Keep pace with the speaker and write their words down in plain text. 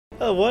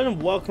Hello everyone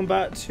and welcome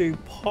back to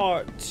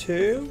part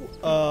 2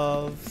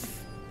 of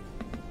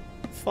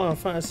Final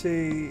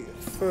Fantasy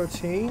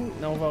XIII.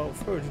 Now about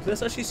 30.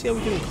 Let's actually see how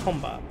we do in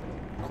combat.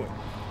 Quick.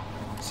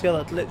 See how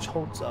that glitch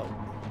holds out.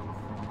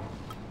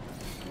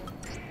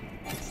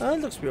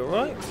 It looks to be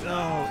alright.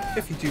 Now,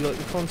 if you do like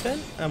the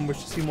content and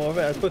wish to see more of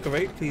it at a quicker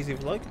rate, please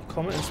leave a like,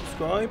 comment and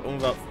subscribe. And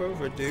without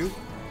further ado,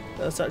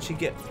 let's actually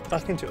get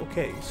back into it.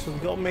 Okay, so we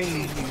got to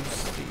mainly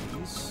use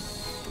these.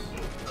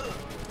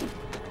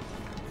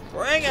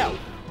 Bring out!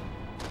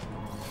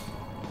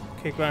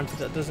 Okay, granted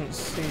that doesn't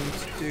seem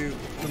to do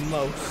the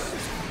most,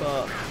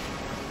 but...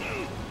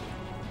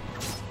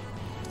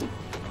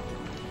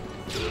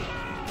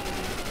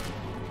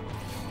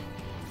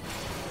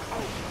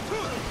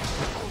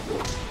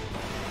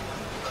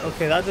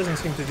 Okay, that doesn't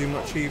seem to do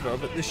much either,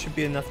 but this should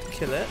be enough to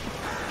kill it.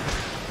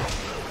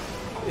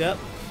 Yep.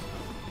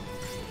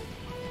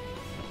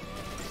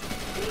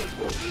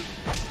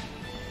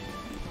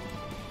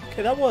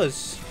 Okay, that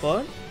was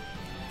fun.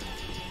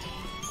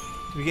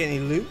 Did we get any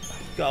loot?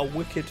 Got a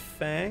wicked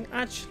fang.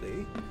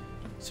 Actually,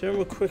 so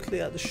we're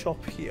quickly at the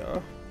shop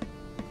here.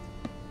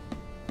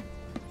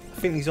 I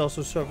think these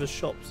also serve as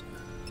shops.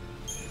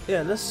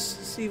 Yeah, let's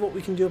see what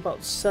we can do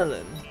about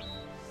selling.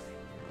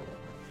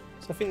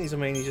 So I think these are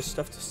mainly just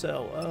stuff to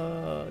sell.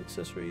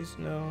 Accessories,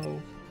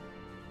 no.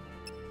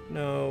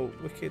 No,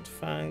 wicked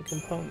fang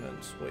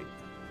components. Wait.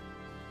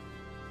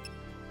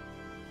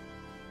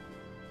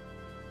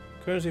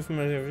 Currency from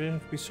everything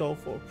can be sold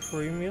for a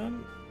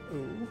premium.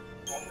 Ooh.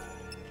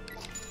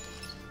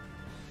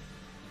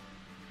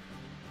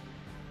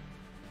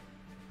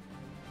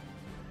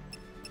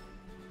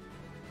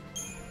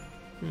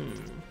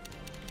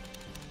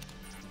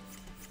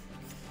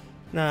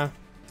 Nah,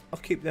 I'll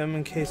keep them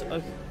in case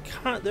I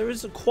can't. There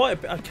is quite a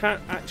bit I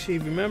can't actually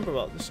remember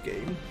about this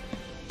game.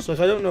 So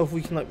like, I don't know if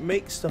we can like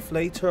make stuff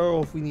later,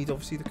 or if we need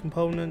obviously the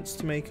components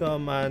to make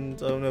them.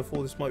 And I don't know if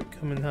all this might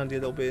come in handy a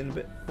little bit in a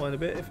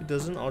bit. If it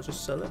doesn't, I'll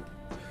just sell it.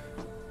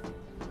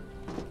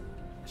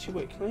 Actually,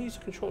 wait. Can I use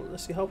the controller?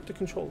 Let's see. How would the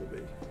controller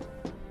be?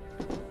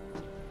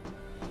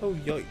 Oh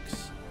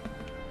yikes!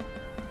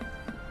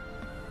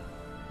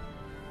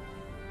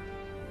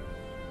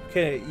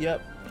 Okay.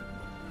 Yep.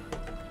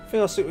 I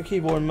think I'll stick with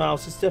keyboard and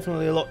mouse. It's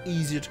definitely a lot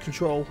easier to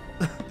control.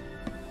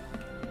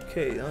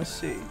 Okay, let's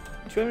see. Do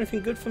you have anything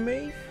good for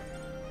me,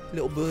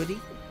 little birdie?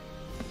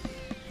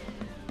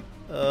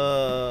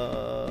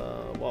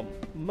 Well,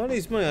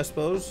 money's money, I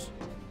suppose.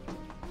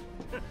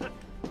 Okay,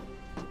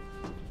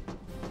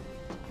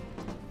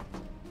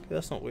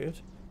 that's not weird.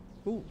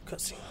 Ooh,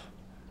 cutscene.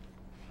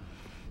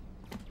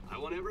 I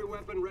want every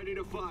weapon ready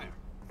to fire.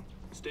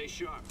 Stay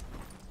sharp.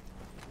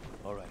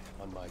 All right,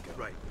 on my go.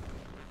 Right.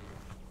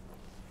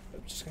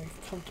 I'm just gonna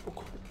get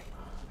comfortable.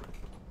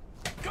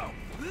 Go!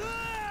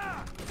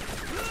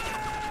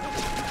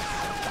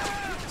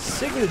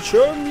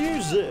 Signature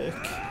music.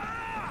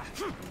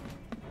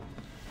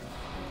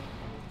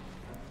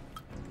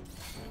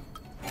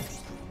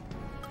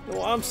 Know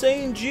what I'm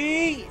saying,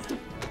 G?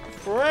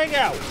 Frag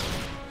out.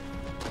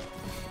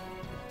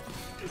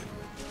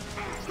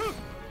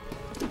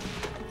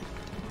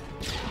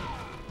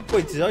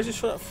 Wait, did I just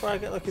throw that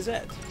frag out like his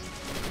head?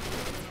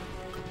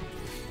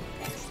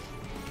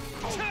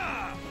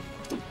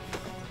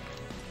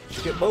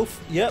 Get both.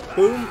 Yep,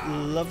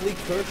 boom. Lovely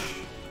crush.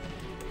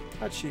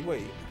 Actually,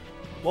 wait.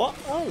 What?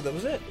 Oh, that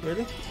was it.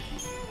 Really?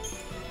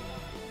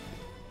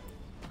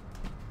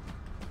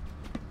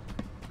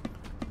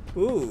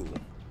 Ooh.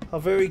 How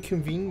very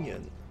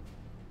convenient.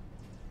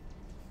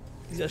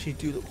 These actually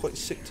do look quite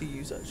sick to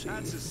use, actually.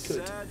 That's a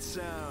sad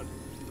sound.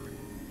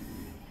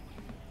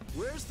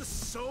 Where's the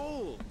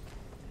soul?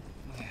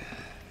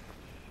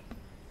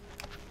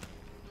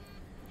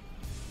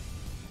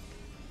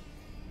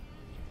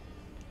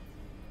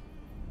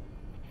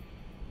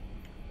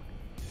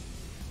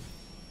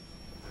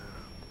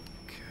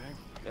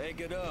 Hey,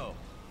 Godot.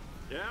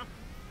 Yeah?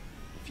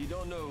 If you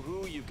don't know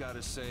who you've got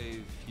to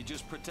save, you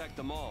just protect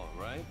them all,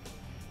 right?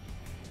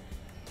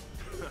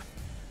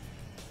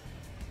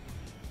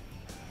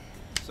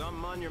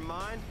 Something on your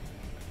mind?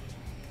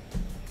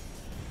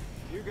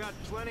 You got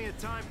plenty of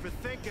time for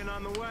thinking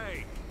on the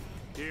way,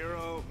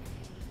 hero.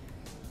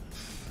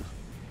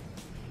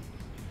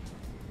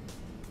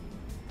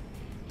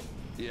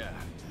 Yeah.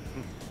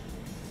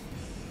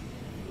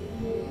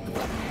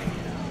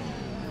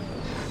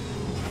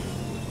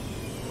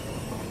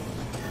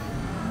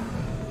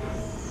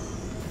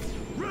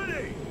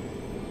 Ready!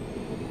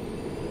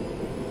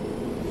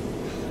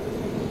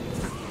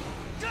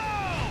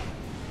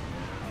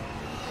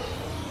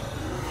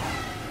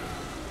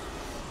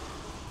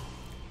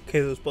 Okay,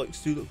 those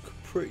bikes do look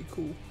pretty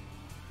cool.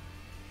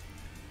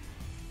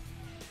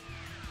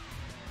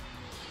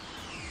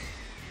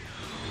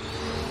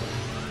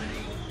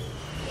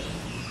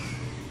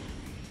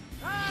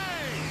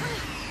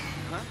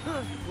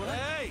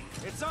 Hey!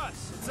 It's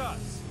us! It's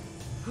us!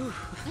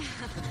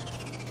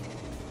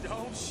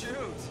 Don't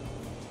shoot!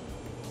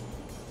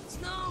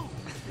 Snow!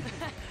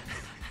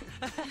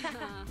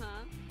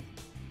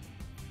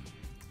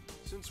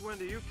 Since when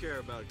do you care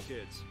about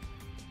kids?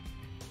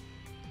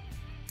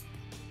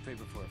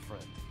 favor for a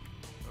friend.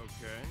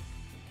 Okay.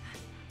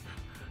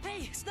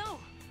 Hey, Snow!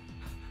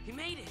 You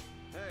made it!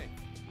 Hey,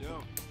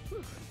 Yo.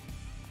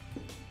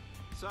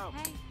 So,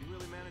 Hey. you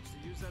really managed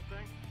to use that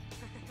thing?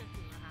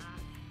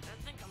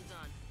 I think I'm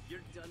done. You're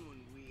done when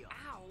we are.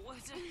 Ow,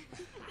 what's it?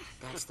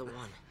 That's the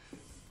one.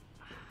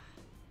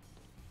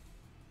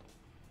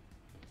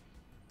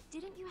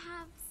 Didn't you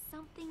have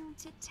something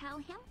to tell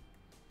him?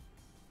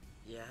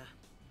 Yeah,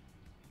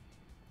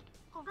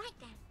 All right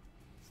then.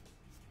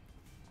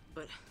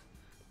 but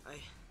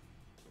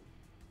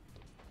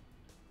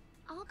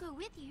I'll go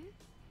with you.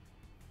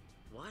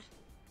 What?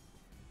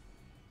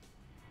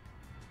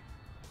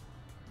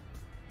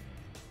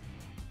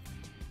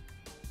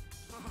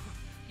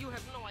 You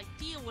have no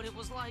idea what it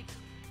was like.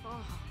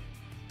 Oh.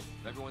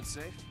 everyone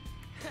safe?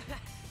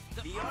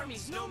 The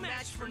army's no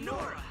match for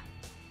Nora!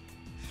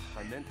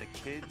 I meant the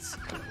kids.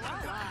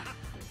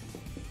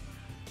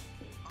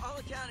 All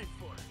accounted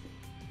for.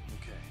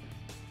 Okay.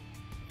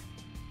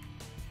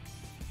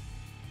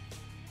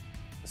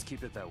 Let's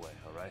keep it that way,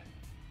 all right?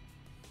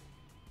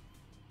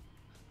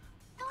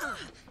 I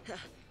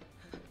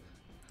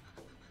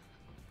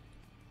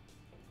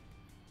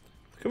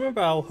can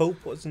remember how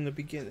Hope was in the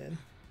beginning.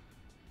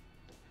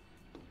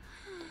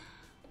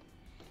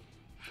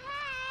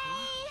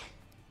 Hey!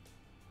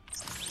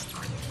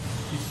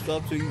 He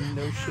stopped doing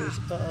no shows.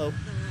 Uh-oh.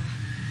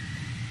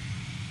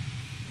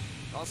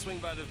 I'll swing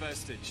by the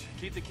vestige.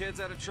 Keep the kids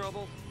out of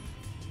trouble.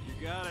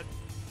 You got it.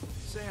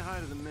 Say hi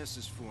to the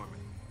missus for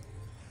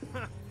me.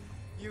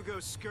 You go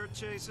skirt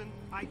chasing,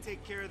 I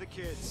take care of the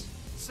kids.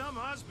 Some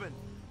husband.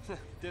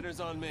 Dinner's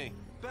on me.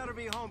 Better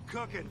be home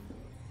cooking.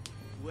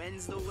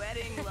 When's the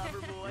wedding, lover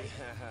boy?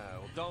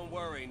 Well, don't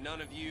worry.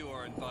 None of you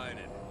are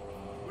invited.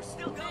 We're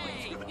still going.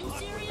 Hey, you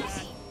serious?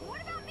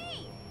 What about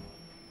me?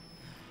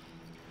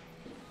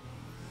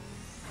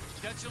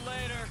 Catch you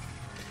later.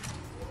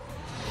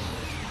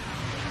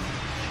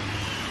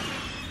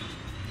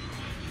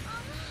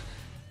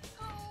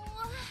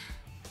 Oh.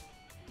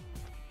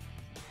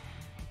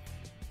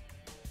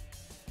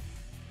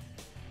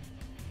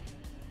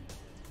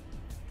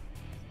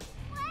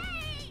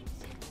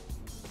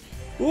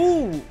 Wait!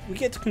 Ooh, we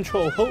get to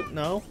control Hope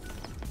now.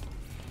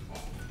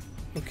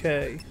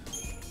 Okay.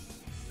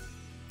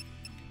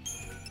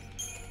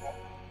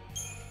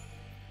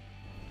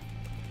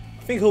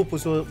 I think Hope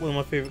was one of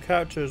my favorite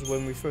characters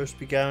when we first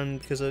began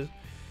because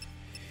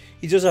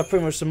he does have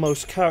pretty much the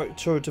most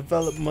character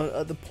development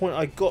at the point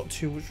I got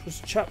to, which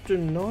was chapter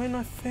 9,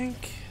 I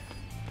think.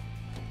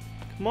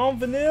 Come on,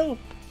 Vanille.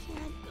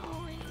 Keep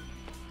going.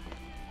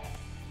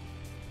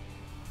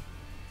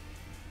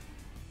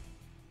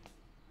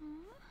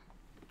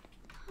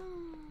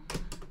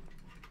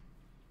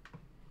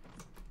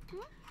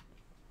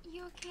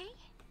 You okay?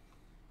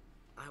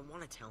 I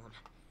want to tell him.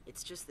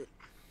 It's just that.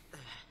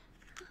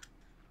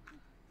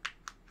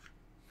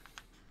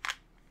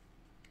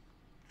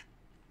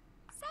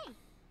 Say,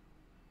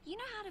 you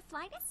know how to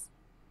fly this?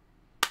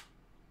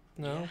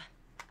 No. Yeah,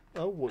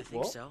 Oh, I what?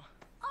 think What? so.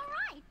 All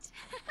right.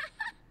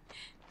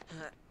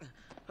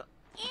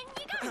 In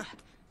you go.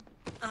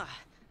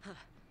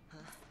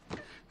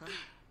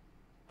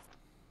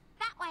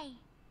 That way.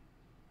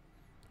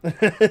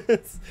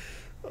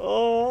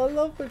 Oh, I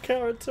love the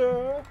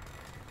character.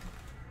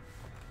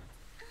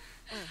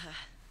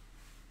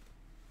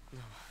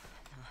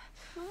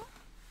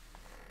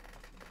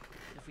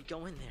 If we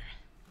go in there,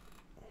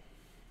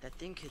 that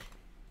thing could.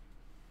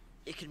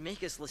 It could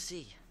make us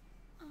Lassie.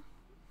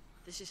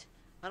 This is.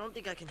 I don't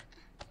think I can.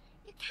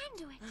 You can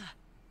do it.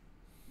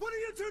 What are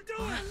you two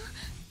doing?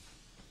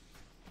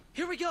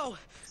 Here we go!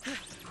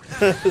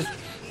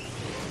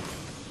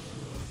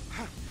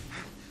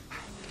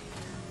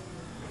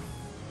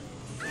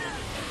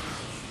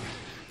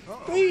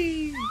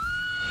 Whee!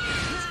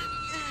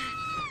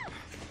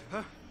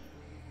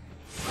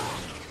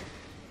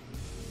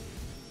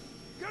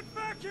 Get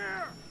back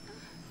here!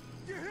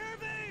 You hear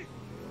me?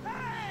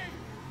 Hey!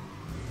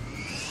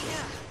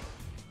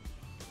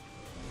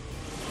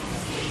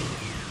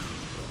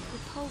 The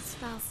pulse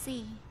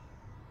Valsea.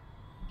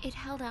 It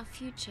held our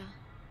future.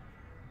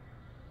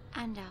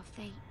 And our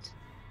fate.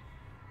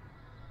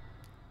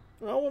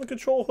 I want to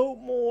control Hope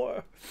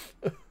more.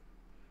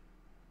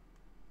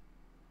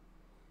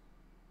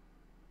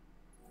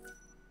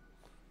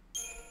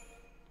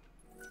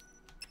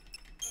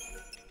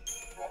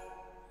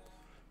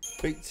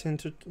 Fates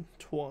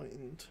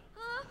intertwined.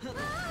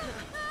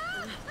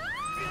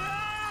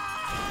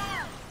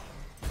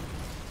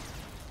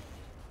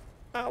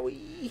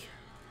 Owie.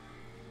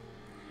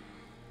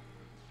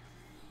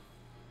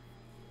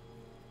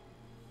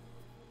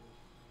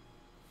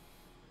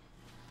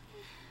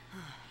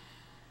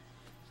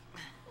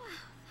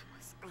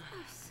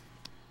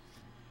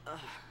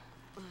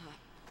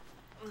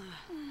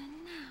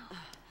 Now,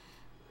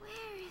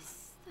 where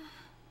is the...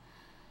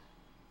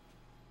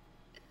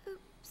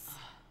 Oops.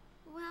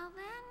 Well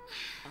then...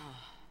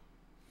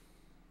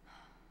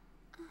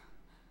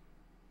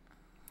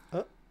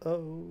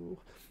 Uh-oh.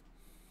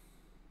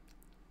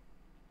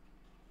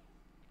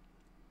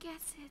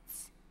 Guess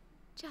it's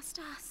just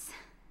us.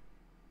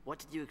 What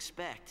did you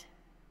expect?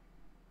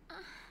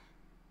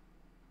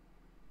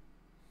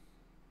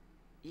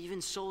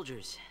 Even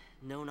soldiers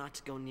know not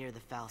to go near the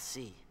foul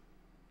sea.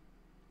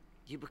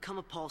 You become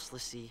a pulse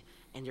l'Cie,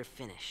 and you're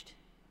finished.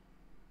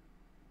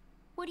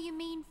 What do you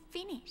mean,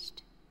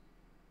 finished?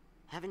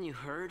 Haven't you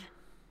heard,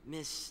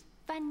 Miss...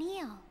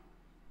 Vanille.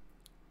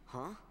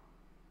 Huh?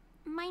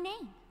 My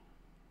name.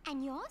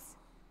 And yours?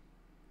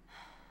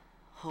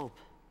 Hope.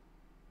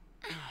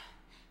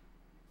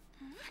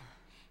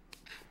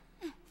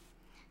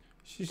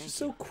 She's just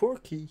so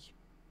quirky.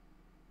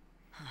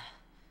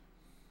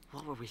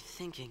 What were we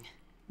thinking?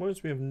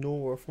 Reminds me of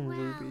Nora from Well,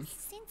 Ruby.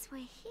 since we're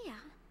here,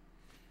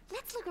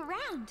 let's look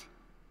around.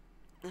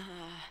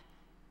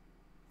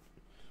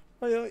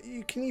 Well,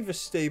 you can either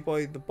stay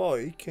by the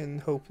bike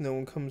and hope no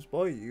one comes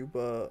by you,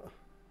 but...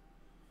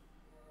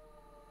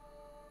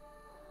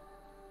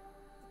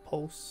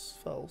 Pulse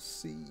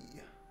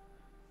Fal'Cie.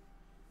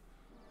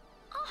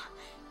 Oh,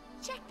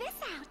 check this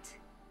out.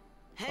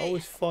 I Hey,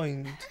 always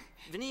find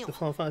Vanille, the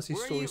Final Fantasy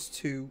where are stories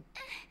too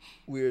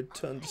weird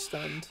to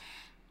understand.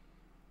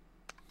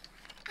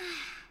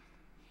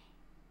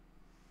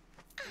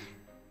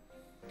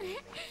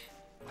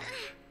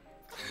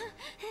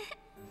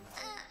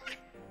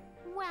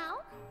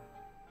 Well,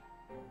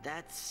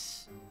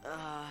 That's,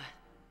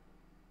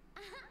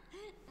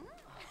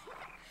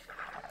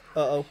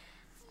 Uh-oh.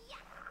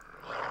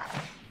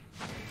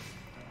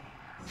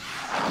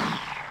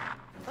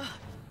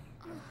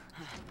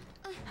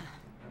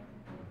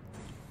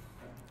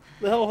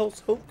 The hell is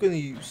Hope gonna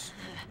use?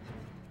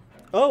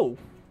 Oh!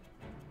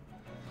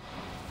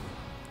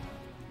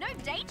 no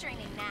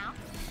daydreaming now.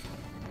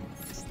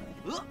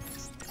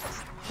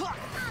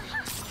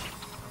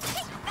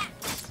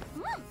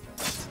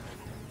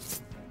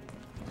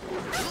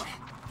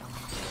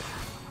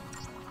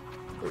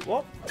 Wait,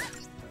 what?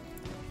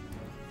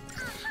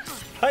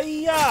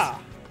 Hiya!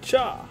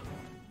 Cha!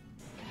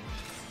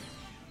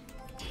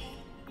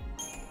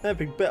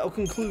 Epic battle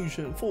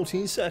conclusion,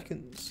 14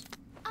 seconds.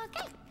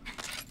 Okay,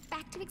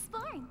 back to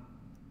exploring.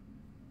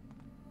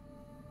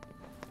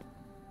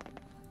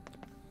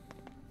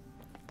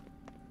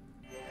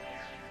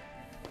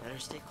 better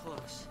stay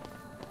close.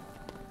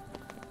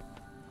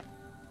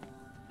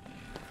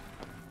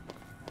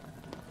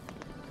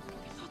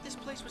 I thought this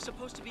place was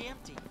supposed to be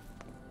empty.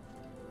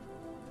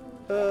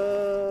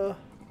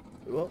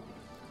 Well.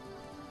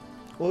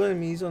 All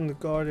enemies on the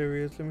guard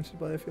area is limited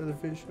by their field of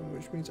vision,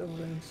 which means other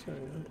than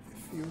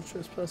if you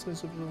trespass in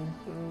zone,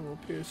 will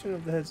appear soon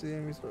over the heads of the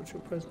enemies without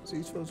your presence.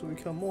 These foes will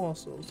become more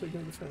hostile,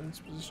 taking defense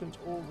positions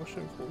or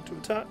rushing forward to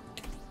attack.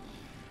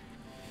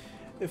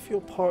 If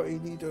your party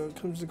leader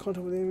comes in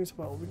contact with enemies, the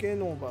battle will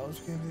begin. All battles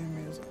begin with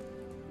enemies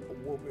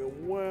will be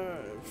aware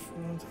if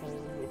how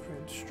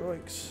appearing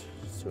strikes.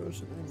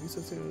 Certain enemies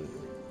that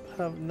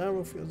have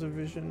narrow fields of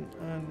vision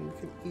and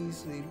can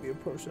easily be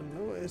approached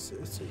unnoticed.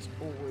 It is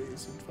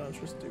always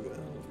advantageous to do it.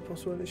 If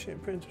possible,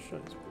 initiate printer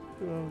strikes.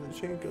 Wherever the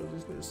chain goes,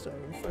 is near the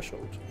starting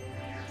threshold.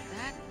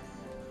 That?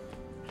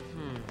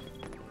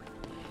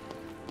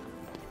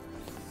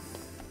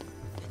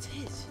 It's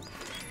his.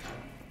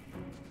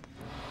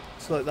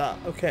 It's like that.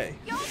 Okay.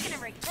 You're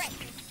gonna regret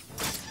this.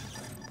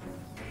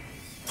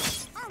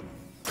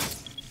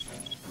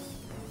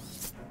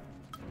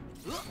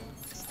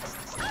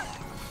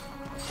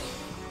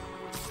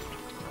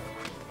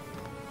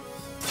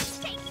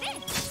 Take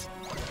this.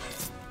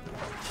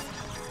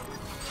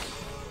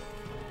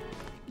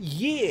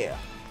 Yeah.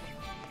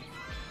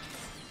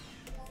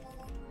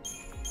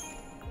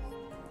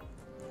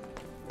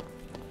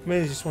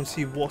 Mainly just want to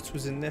see what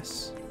was in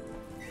this.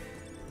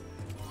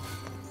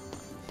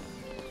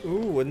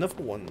 Ooh,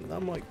 another one.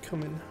 That might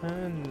come in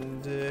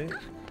handy.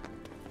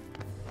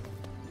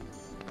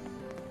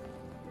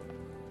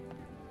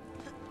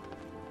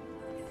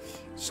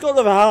 Just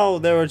gotta love how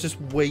they were just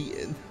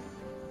waiting.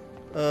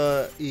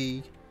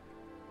 E.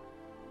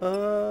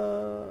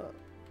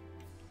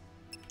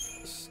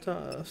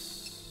 Status.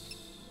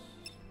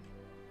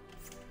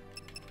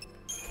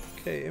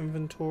 Okay,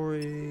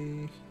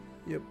 inventory.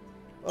 Yep.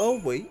 Oh,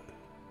 wait.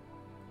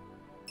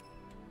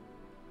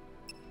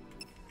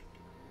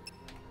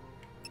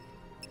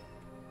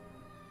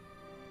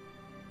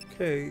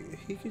 Okay,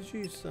 he could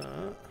use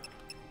that.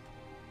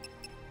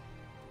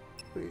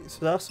 Wait,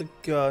 so that's a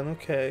gun,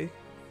 okay.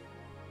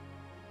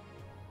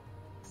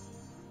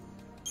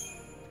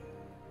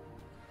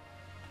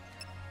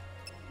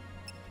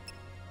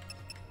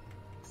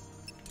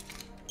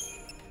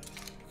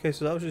 Okay,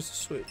 so that was just a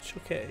switch,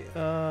 okay,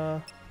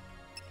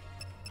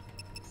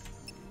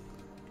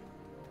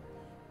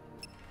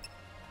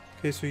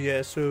 okay, so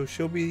yeah, so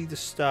she'll be the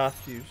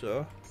staff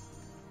user.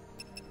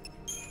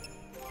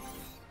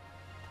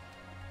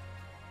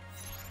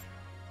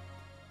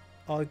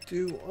 I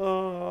do,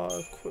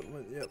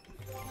 equipment, yep.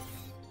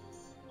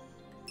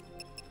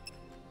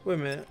 Wait a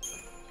minute.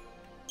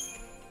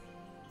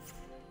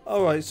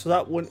 Alright, so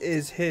that one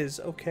is his,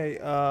 okay,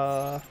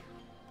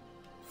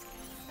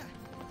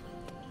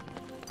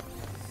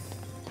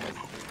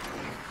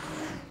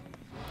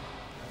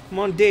 come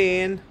on,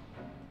 Dan.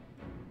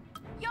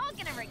 You're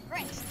gonna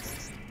regret it.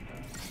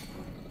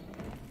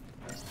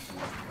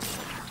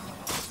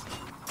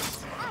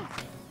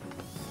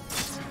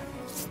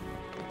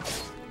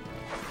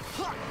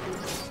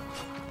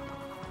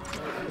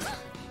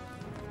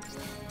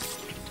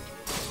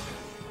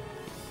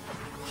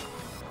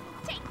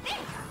 Take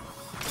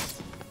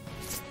this.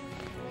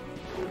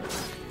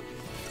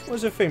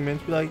 What's the thing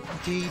meant to be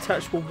like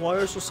detachable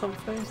wires or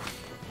something?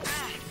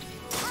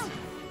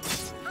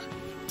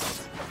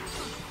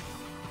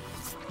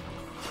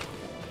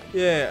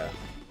 Yeah.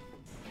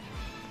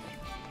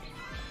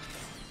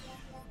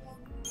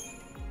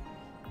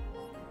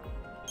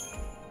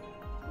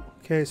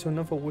 Okay, so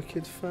another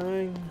wicked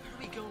fang. Where do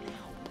we go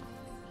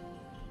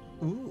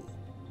now? Ooh.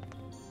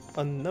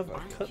 Another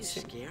Aren't you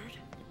cutscene. scared?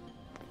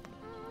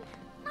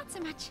 Not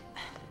so much.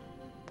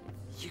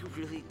 You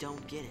really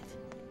don't get it.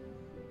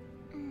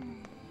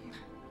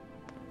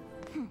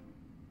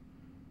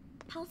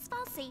 Pulse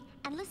Falsey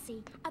and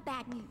Lassie are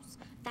bad news.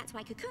 That's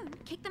why Cocoon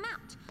kicked them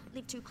out.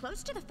 Live too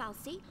close to the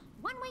Falsey,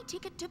 one-way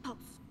ticket to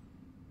Pulse.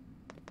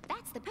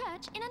 That's the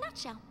purge in a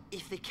nutshell.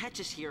 If they catch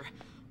us here,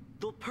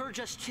 they'll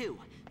purge us too.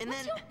 And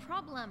What's then... your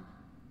problem?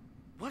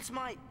 What's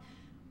my...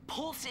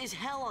 Pulse is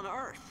hell on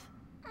Earth.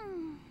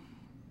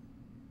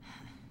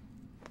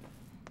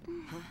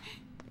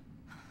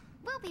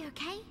 We'll be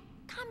okay.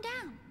 Calm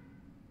down.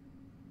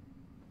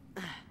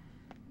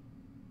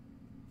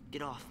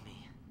 Get off me.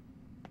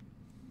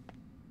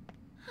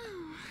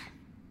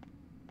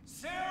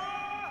 Serah!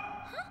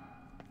 Huh?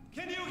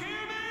 Can you hear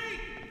me?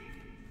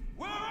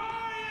 Where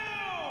are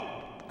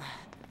you?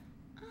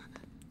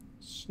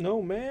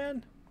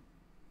 Snowman?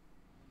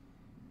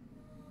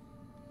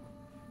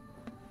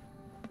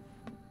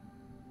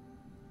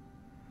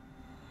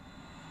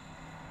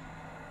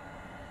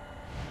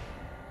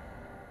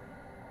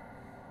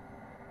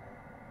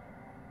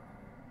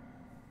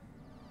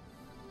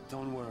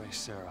 Don't worry,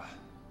 Serah.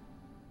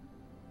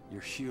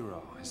 Your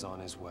hero is on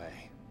his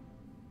way.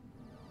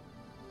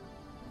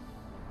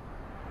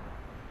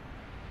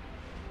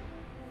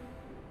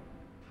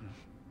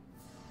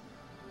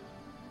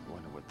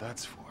 Wonder what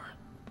that's for.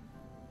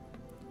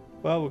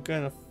 Well, we're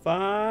gonna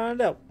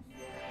find out.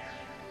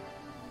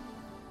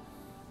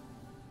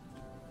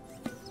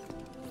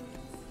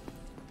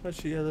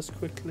 Actually, yeah, let's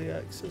quickly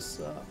access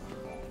that.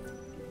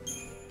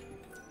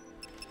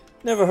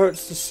 Never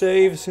hurts to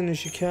save as soon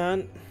as you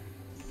can.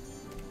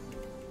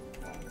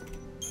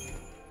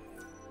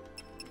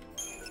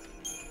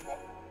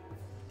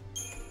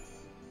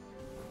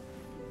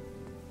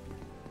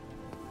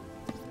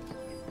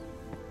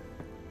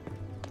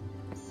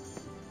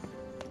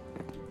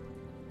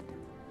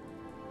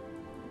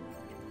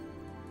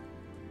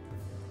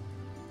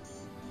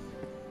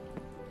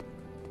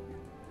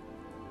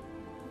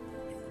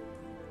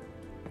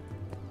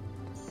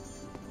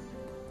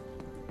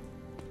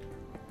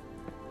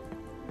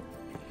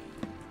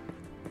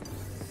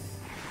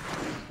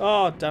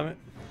 Oh, damn it.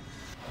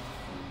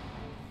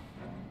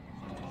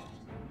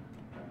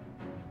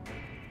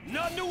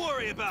 Nothing to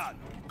worry about.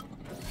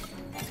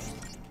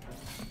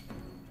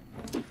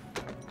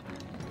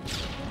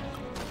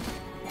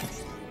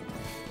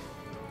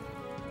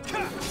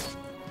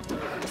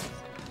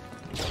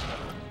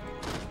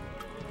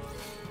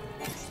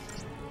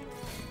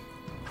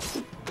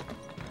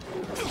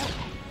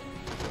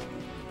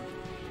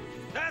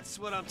 That's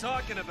what I'm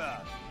talking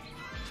about.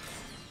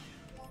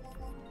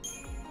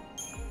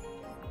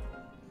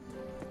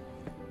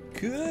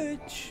 Good.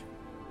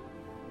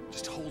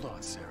 Just hold on,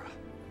 Serah.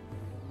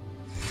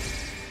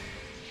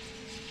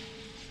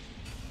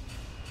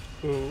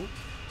 Oh.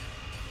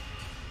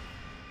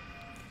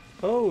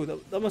 Oh,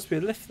 that must be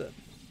a lift then.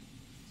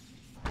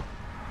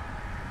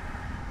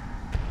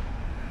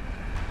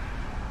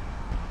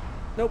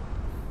 Nope.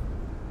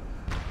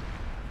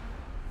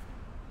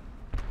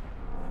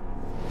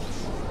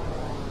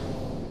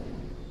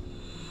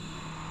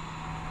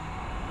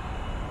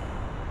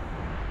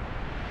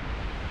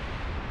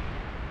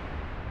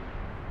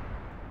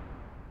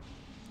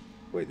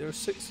 Wait, there are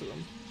 6 of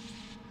them.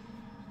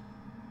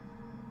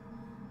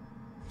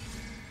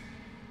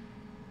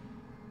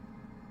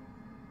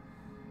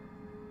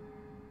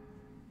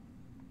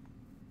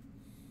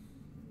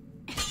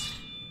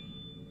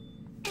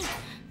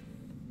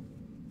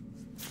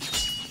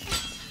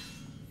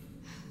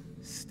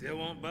 Still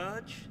won't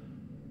budge?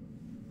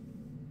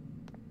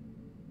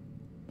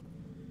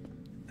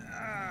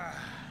 I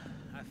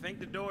think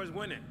the door's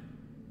winning.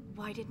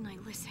 Why didn't I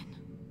listen?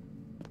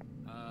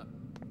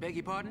 Beg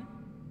your pardon?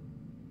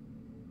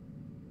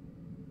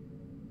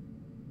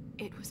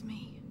 It was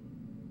me.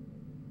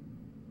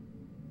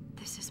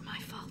 This is my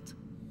fault.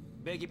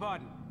 Beg your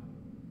pardon?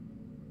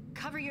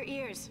 Cover your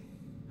ears.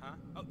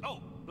 Huh? Oh,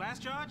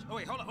 blast charge? Oh,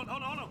 wait, hold on.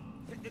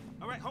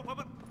 All right, hold. All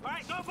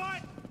right, go for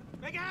it!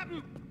 Make it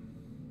happen!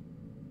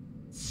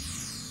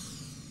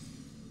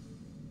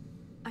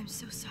 I'm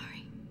so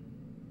sorry.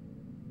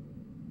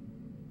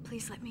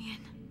 Please let me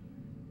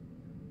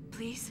in.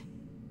 Please?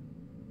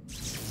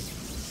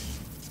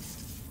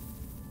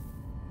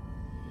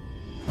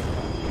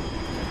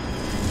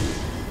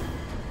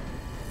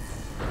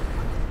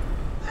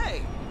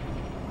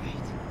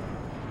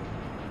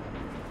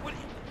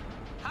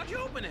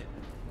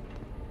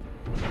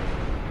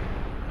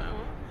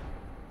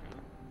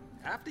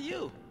 after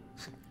you.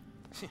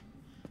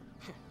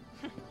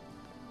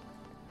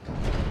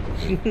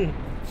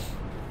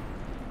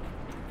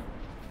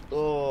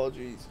 Oh,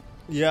 jeez.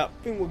 Yeah, I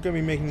think we're going to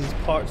be making these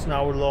parts an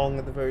hour long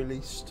at the very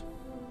least.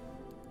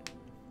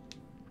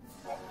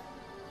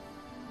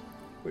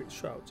 Wait,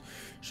 shrouds.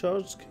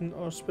 Shrouds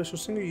are special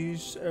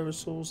single-use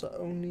aerosols that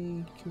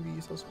only can be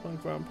used as a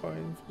ground party.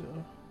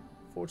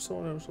 For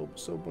someone aerosol,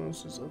 bestow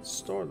bonuses at the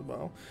start of the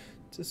battle.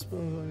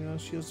 Dispel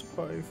shields the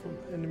party from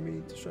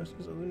enemy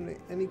distractions. Eliminate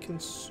any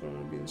concern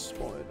of being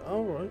spotted.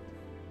 Alright.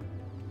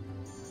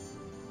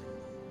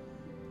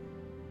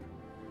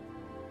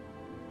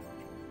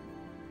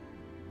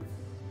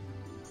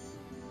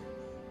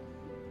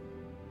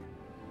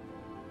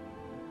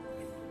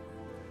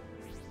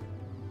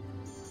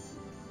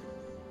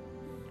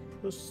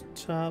 Press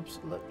tab,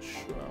 select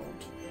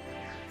shroud.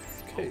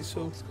 Okay,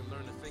 so can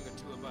learn a thing or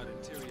two about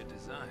interior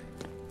design.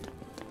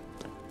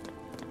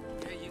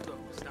 There you go,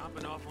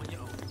 stomping off on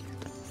your own.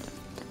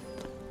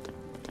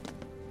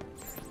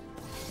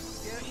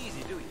 Yeah,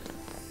 easy, do you?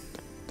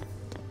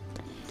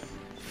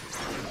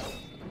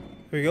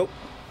 here we go.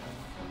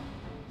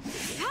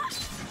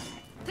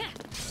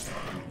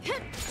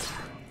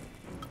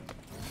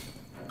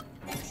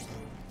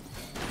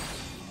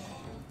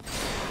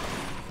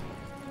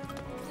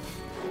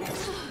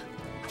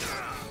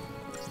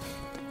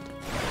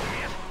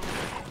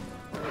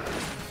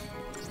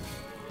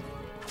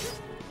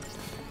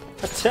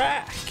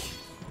 Attack!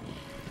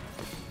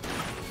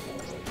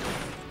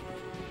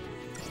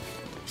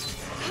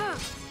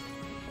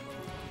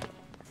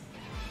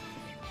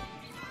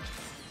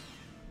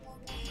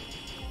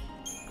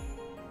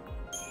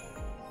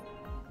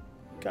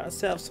 Got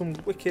yourself some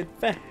wicked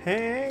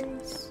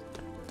fangs.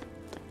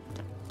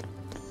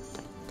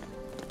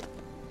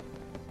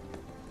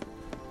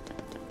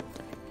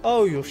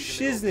 Oh, you're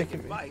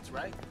shiznicking me. Bites,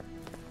 right?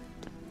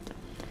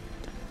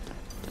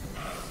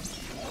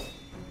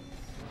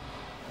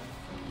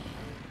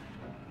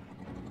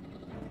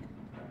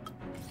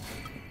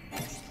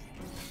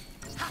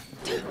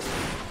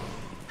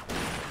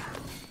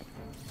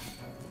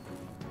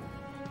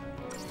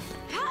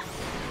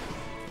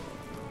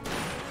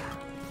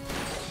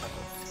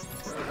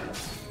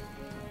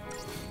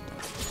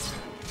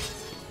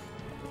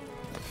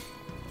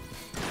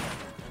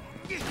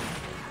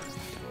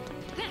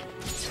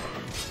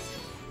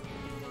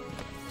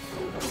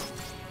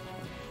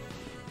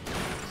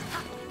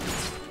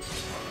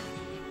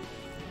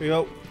 Here we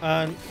go.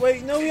 And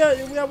wait, no, we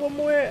have one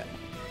more.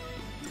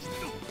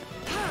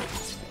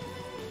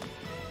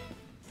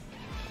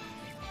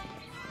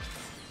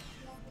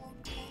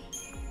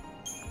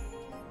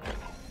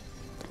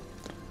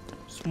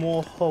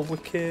 More whole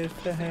wicked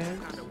for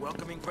hands. Kind of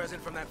welcoming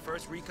present from that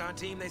first recon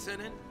team they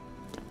sent in.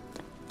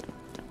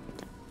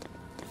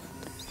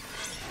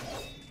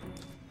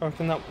 I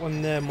reckon that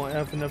one there might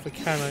have another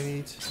can I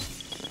need.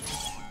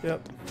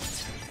 Yep.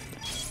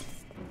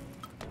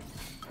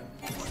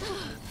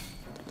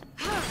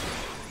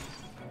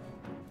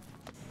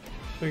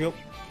 There we go.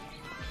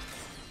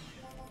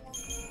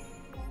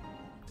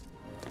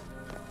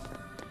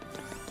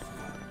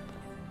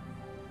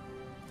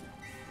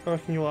 I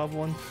reckon you'll have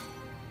one.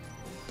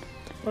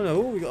 Oh no,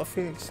 we got a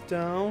Phoenix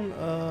down.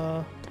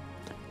 I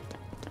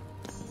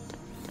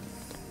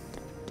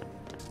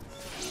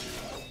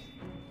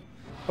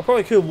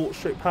probably could have walked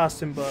straight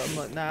past him, but I'm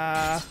like,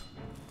 nah.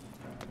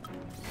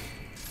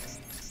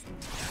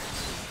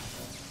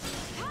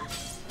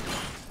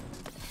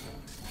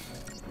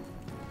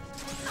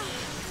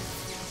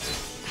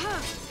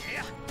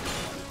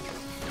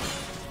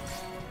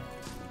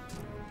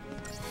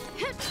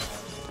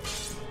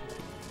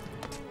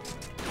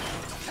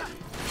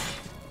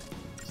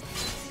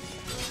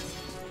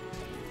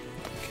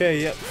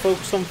 Okay, yep,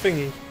 focus on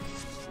thingy.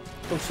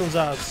 Focus on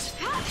Zaz.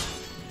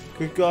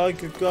 Good guy,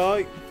 good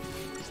guy.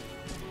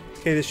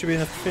 Okay, this should be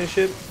enough to finish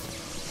him.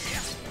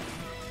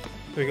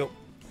 There we go.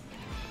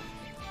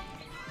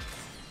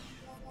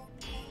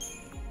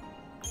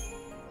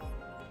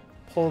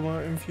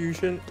 Polymer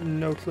infusion,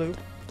 no clue.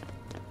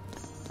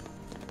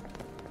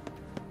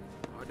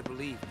 Hard to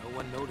believe no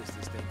one noticed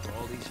this thing for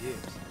all these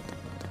years.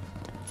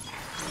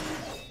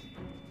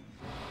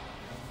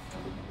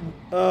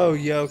 Oh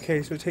yeah,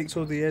 okay, so it takes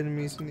all the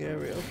enemies in the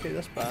area. Okay,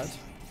 that's bad.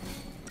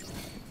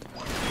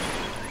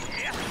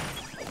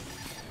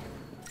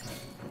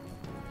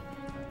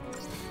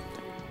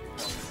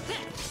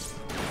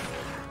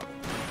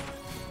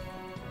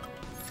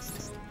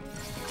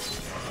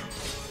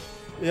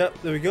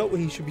 Yep, there we go.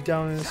 He should be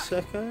down in a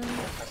second.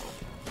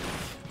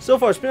 So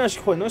far, it's been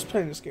actually quite nice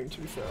playing this game,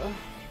 to be fair.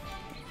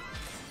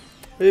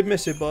 I did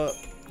miss it, but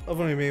I've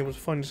only been able to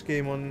find this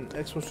game on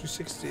Xbox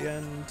 360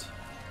 and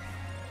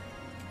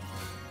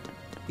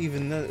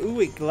even then. Oh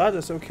wait,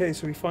 Gladys. Okay,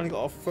 so we finally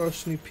got our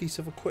first new piece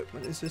of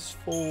equipment. Is this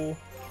for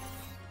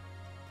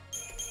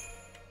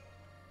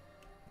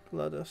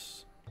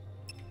Gladys?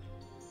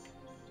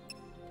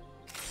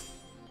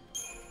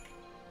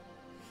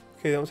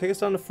 Okay, that will take us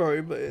down the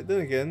ferry, but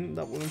then again,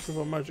 that will improve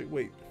our magic.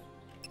 Wait.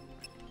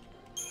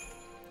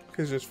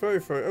 Because it's very,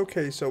 very...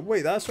 Okay, so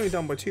wait, that's only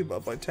down by 2,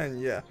 but by 10,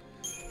 yeah.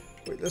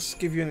 Wait, let's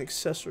give you an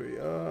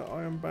accessory.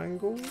 Iron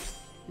bangle.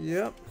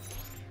 Yep.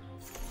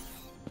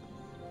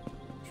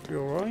 Should be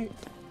alright.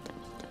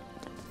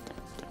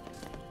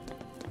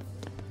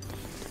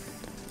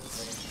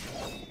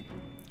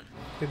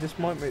 Okay, this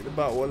might make the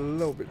battle a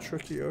little bit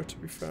trickier, to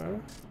be fair.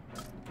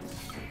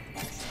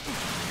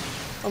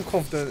 I'm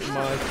confident in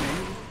my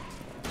team.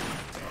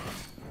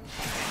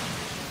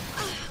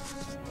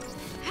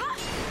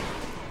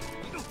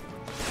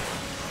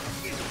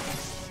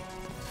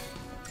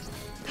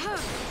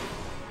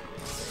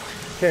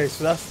 Okay,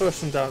 so that's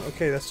first one down.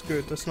 Okay, that's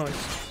good. That's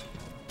nice.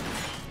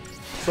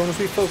 As long as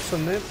we focus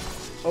on it.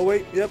 Oh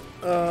wait, yep.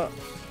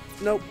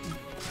 Nope.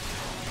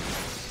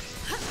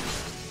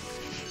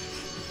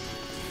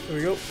 There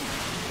we go.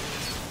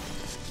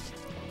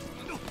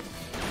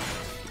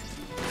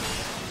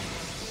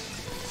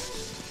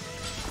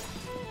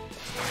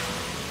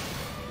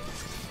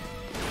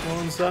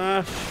 One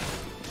Zash.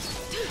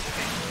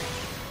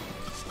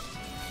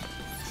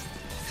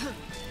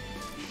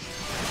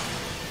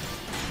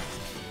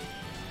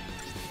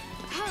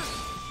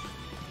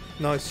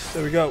 Nice,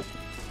 there we go.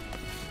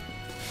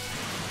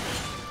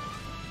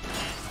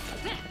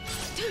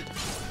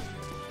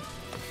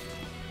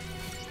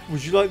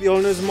 Would you like the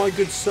honors, my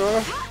good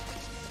sir?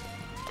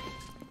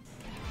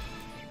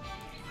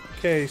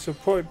 Okay, so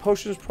probably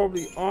potions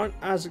probably aren't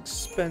as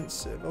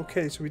expensive.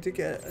 Okay, so we did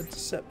get a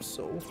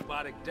Decepsol.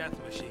 Robotic death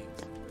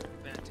machines.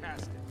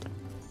 Fantastic.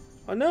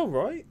 I know,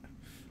 right?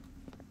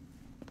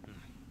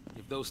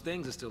 If those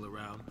things are still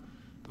around,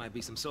 might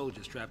be some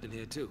soldiers trapped in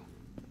here too.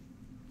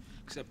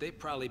 Except they'd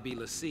probably be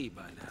l'Cie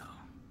by now.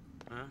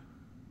 Huh?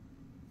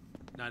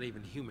 Not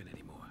even human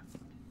anymore.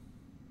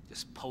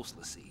 Just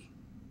post-l'Cie.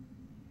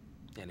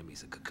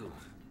 Enemies of Cocoon.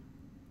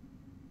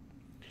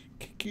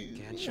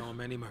 Can't show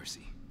them any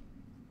mercy.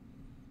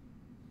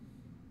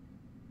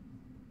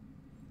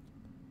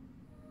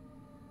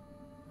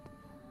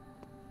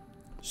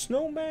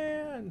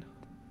 Snowman!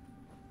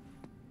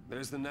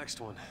 There's the next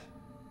one.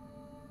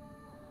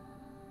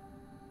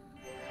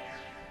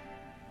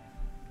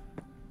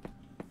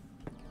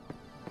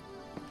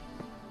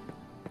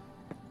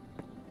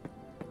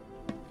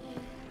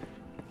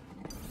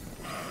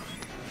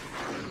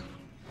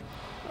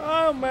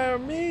 Oh, marry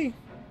me!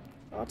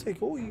 I'll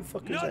take all you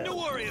fuckers Nothing out. to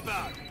worry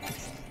about.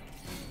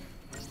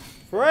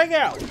 Frag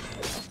out!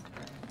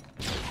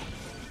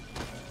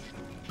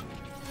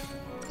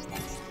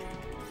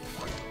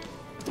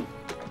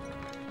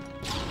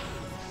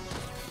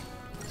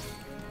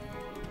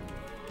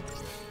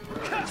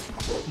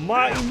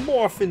 Mighty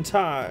Morphin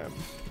time!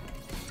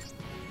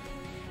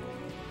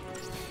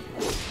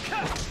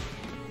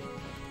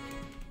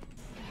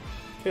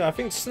 Okay, I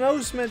think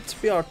Snow's meant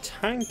to be our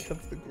tank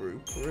of the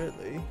group,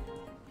 really.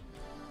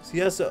 So he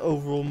has the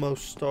overall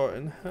most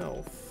starting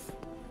health.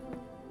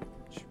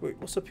 Wait,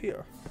 what's up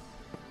here?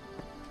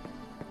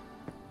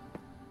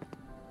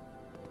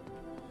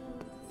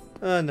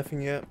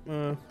 Nothing yet.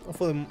 I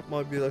thought there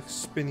might be like a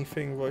spinny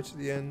thing right at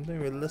the end.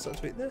 Anyway, let's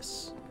activate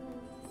this.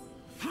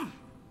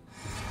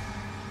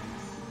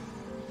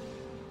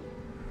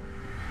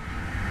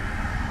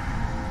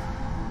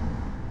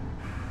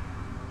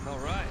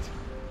 Alright.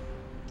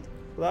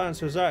 Well, that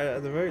answers that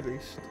at the very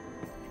least.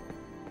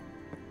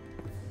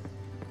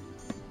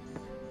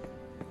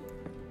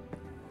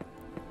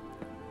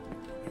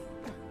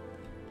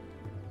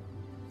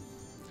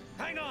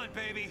 Hang on,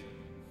 baby.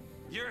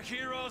 Your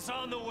hero's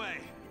on the way.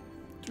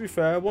 To be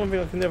fair, one thing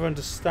I can never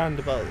understand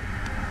about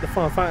the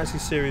Final Fantasy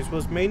series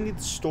was mainly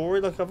the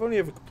story. Like, I've only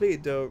ever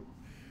completed the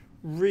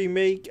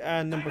remake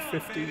and number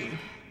 15.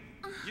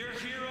 Your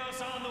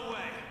hero's on the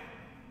way.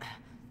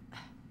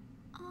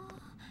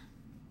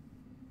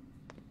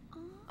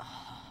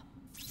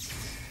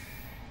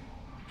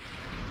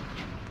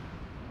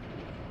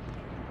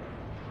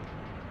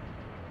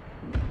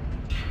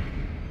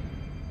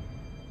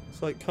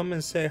 It's like, come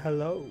and say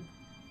hello.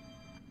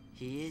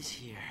 He is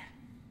here.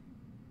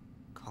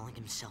 Calling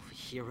himself a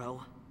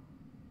hero?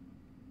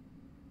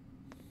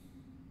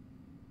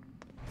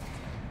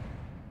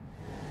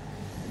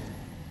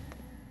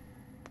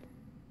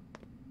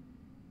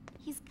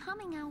 He's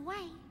coming our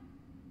way.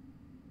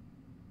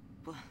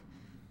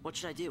 What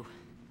should I do?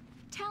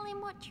 Tell him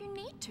what you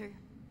need to.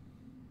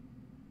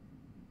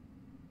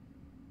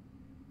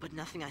 But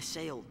nothing I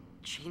say'll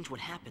change what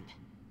happened.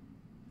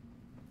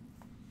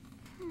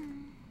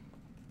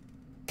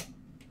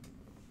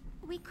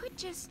 We could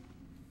just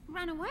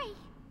run away.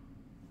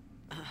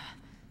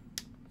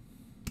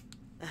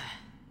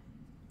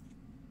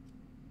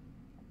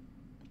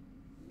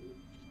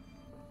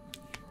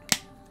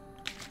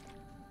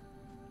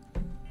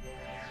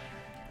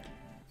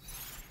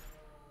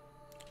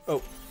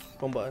 Oh,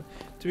 one button.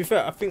 To be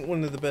fair, I think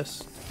one of the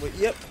best. Wait,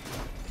 yep.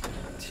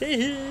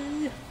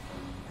 Tee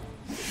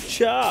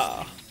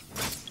Cha.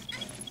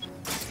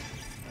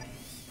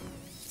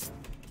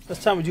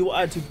 This time we do what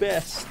I do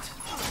best.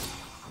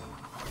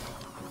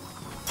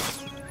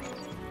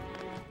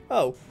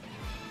 Oh.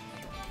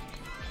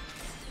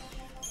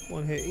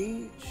 One hit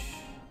each.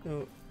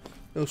 No.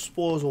 No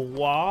spores or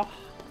wah.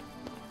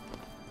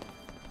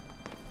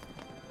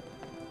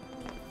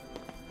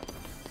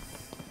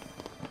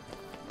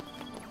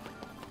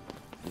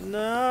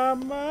 Nah,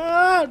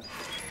 man.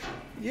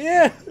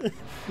 Yeah.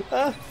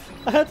 I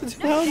had the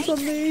 2 hands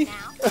on me.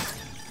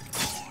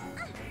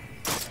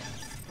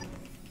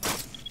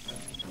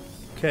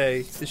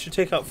 Okay, this should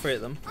take out 3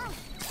 of them.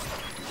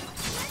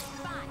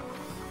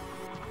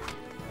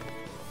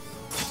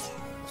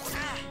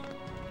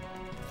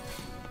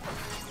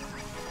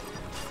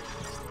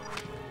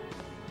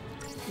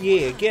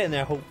 Yeah, get in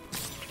there, Hope.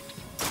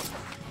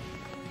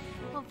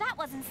 Well, that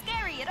wasn't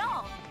scary at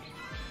all.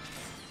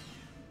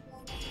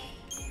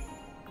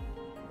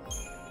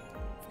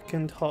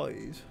 Freaking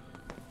tide.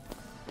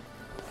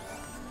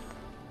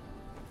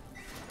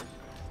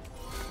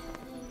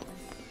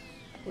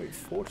 Wait,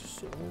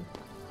 fortress.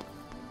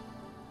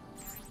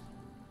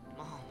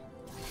 Mom.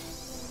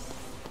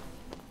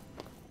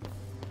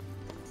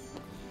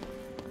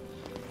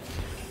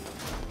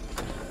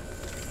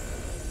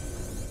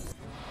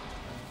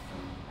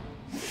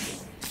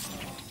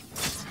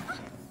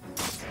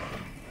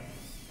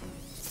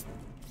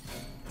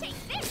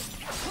 Take this.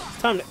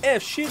 Time to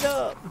F shit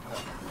up.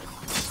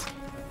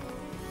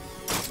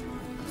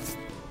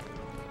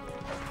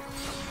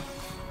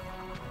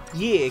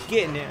 Yeah,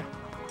 get in there.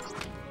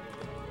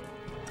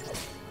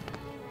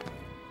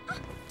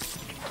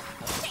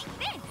 Take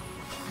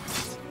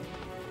this.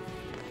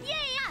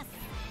 Yes.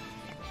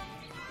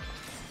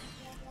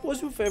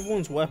 What's with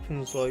everyone's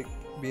weapons like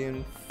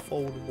being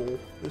foldable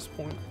at this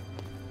point?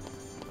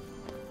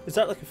 Is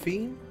that like a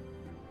theme?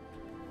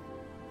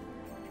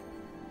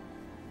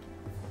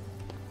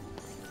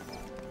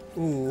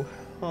 Ooh,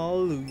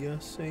 hallelujah.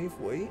 Save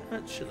weight.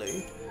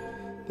 Actually,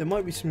 there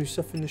might be some new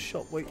stuff in the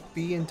shop. Wait,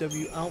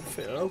 B&W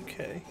outfit.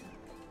 Okay.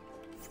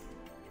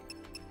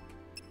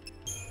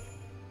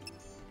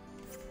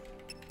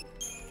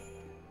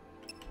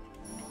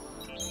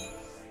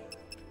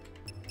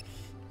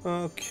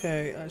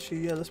 Okay,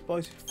 actually, yeah, let's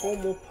buy 4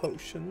 more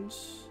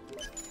potions.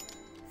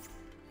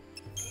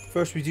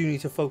 First, we do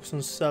need to focus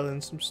on selling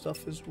some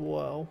stuff as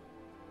well.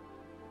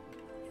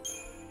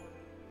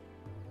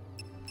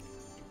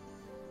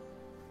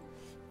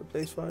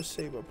 Blaze Fire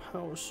Saber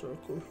Power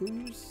Circle.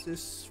 Who's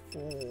this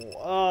for?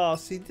 Ah,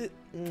 see, this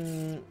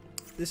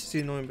is the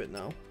annoying bit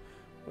now.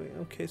 Wait,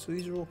 okay, so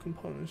these are all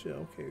components. Yeah,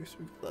 okay, so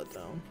we got that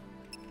down.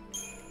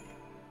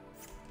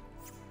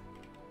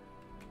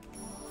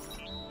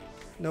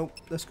 Nope,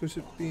 let's go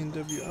to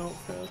B&W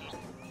outfit.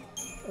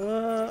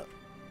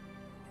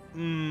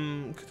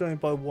 Could only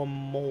buy 1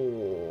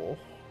 more.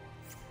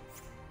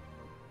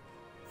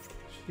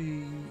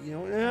 You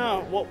know,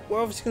 now we're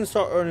obviously gonna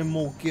start earning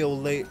more gil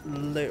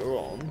later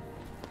on. We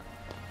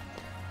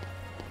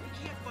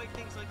can't fight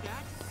things like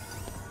that.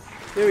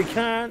 Yeah, we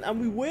can, and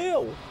we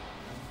will.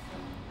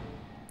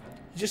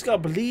 You just gotta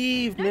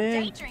believe, No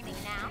man. daydreaming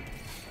now.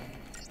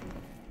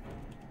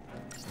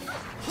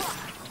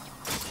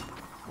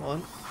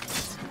 1,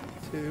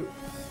 2,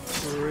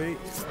 3.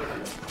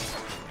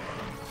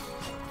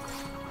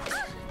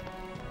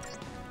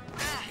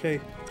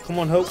 Okay, come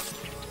on, Hope.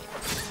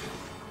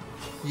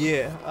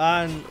 Yeah,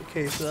 and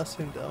okay, so that's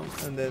him down,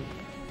 and then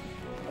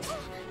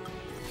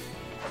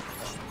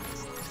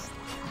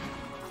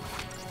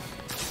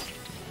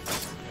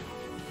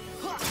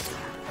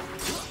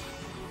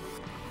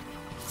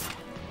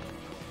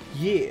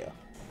yeah.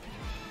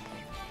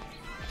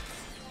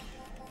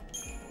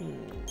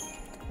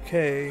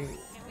 Okay. Can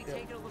we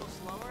take it a little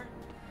slower?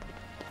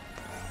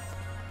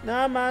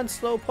 Nah, man,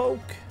 slow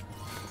poke.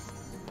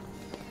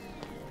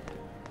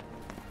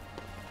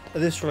 At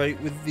this rate,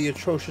 with the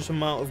atrocious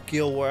amount of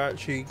gil we're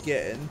actually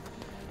getting,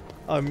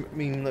 I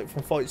mean, like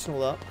from fights and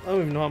all that, I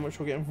don't even know how much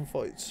we're getting from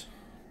fights,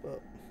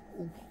 but.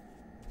 Ooh.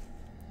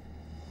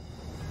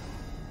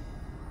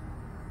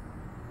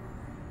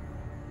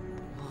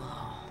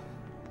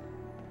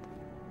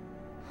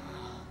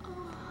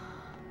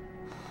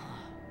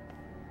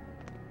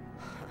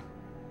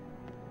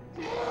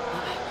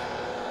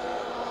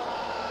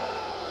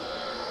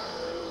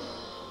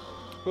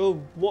 Oh,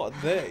 what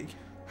are they?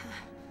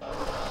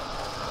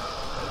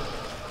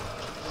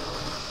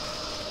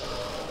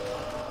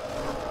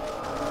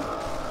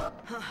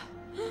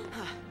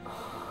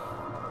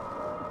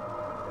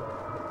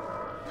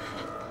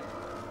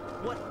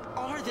 What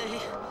are they?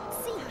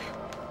 See,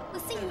 the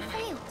scene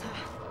failed.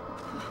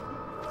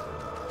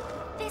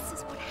 This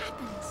is what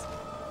happens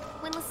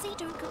when Lassie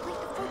don't complete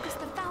the focus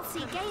the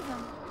fal'Cie gave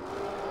him.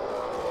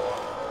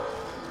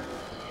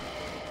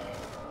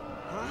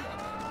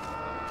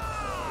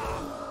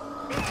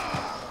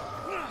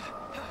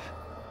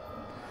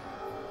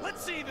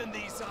 Let's even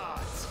these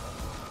odds.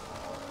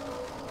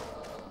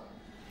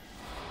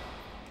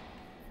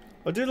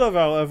 I do love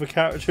how every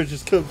character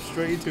just comes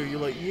straight into it. You're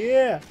like,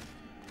 yeah.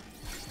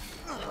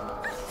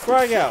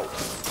 Frag out.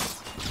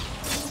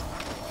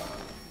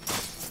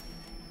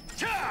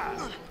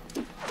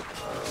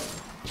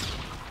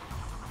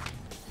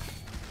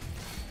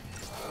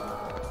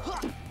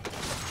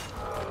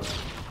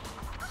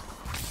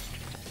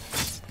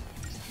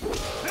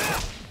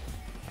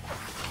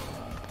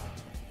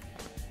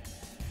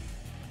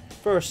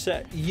 first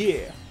set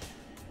year.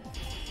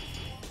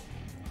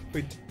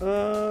 Wait,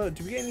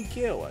 do we get any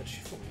gale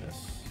actually from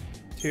this?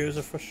 Tears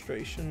of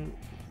frustration.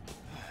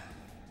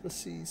 Let's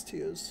see these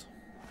tears.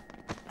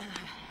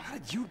 How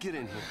did you get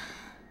in here?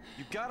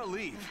 You gotta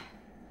leave.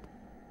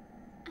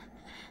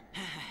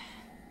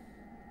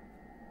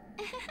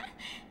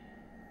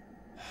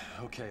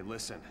 Okay,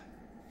 listen.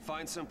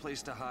 Find some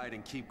place to hide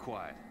and keep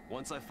quiet.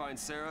 Once I find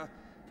Serah,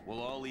 we'll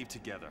all leave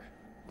together.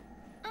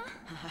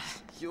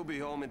 You'll be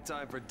home in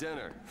time for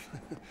dinner.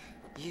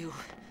 You...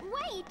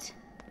 Wait!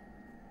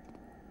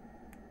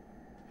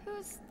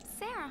 Who's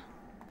Serah?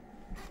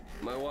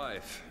 My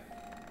wife.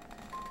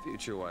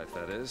 Future wife,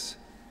 that is.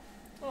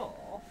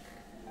 Oh.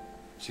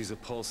 She's a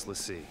pulse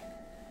Lassie.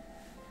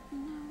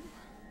 No.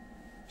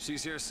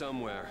 She's here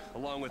somewhere,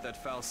 along with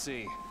that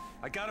Fal'Cie.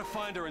 I gotta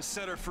find her and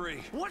set her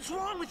free. What's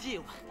wrong with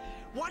you?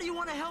 Why do you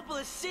want to help a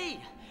Lassie?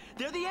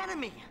 They're the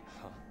enemy.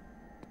 Huh?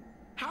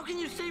 How can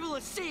you save a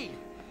Lassie?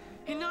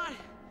 You're not...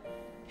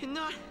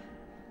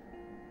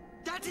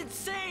 That's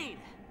insane!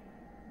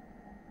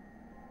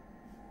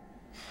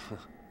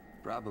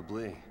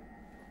 Probably.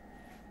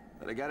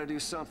 But I gotta do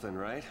something,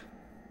 right?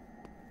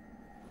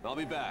 I'll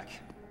be back.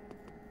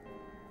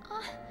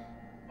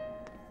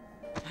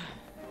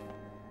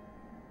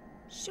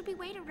 Should we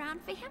wait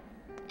around for him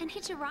and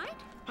hitch a ride?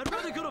 I'd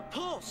rather go to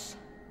Pulse!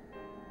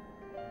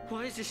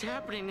 Why is this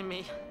happening to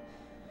me?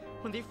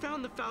 When they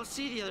found the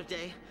Fal'Cie the other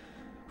day,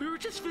 we were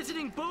just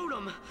visiting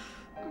Bodum.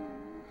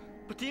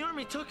 But the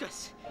army took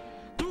us,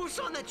 threw us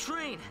on that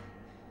train.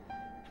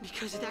 And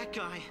because of that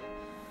guy,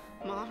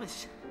 Mom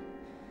is...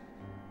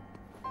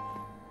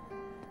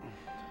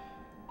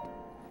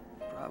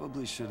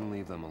 Probably shouldn't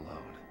leave them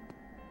alone.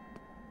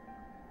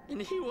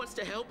 And he wants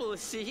to help a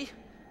Lassie?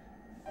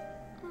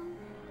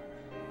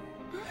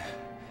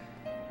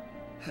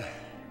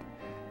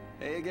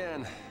 Hey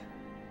again.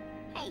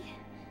 Hey.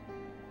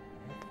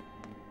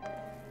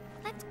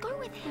 Let's go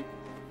with him.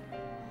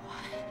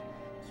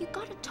 You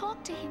gotta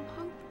talk to him,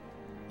 Hope.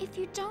 If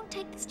you don't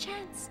take this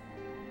chance,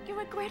 you'll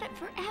regret it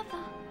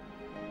forever.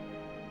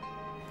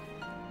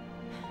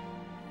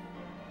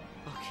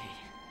 Okay.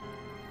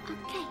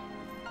 Okay.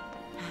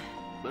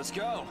 Let's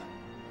go.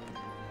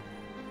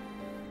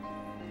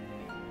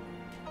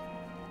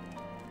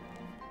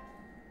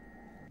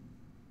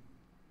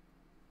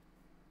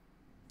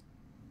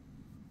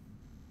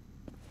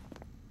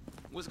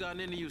 What's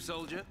gotten into you,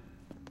 soldier?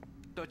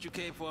 Thought you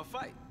came for a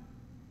fight.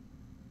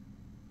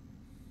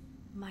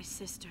 My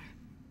sister.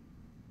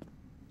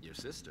 Your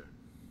sister?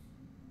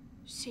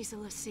 She's a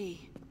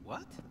Lassie.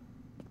 What?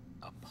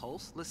 A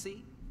pulse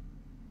Lassie?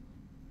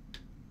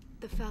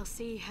 The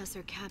Fal'Cie has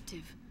her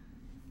captive,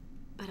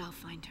 but I'll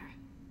find her.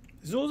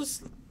 There's all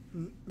this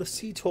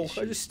Lassie talk.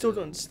 I just still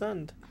don't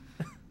understand.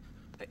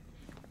 Hey,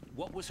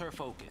 what was her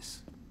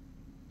focus?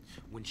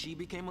 When she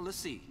became a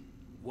Lassie,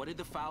 what did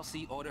the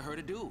Fal'Cie order her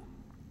to do?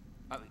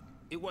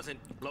 It wasn't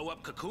blow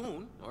up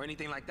Cocoon or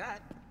anything like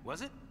that,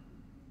 was it?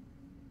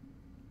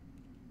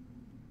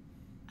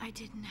 I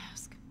didn't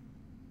ask.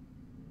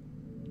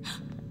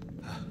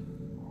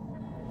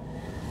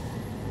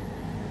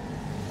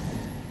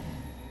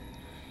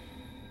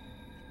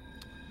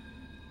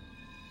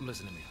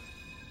 Listen to me.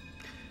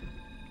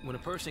 When a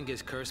person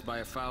gets cursed by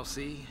a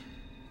Fal'Cie,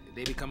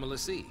 they become a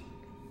Lassie,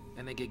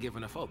 and they get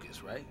given a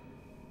focus, right?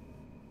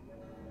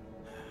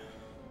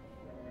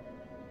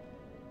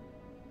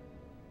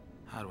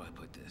 How do I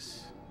put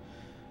this?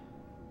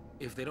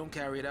 If they don't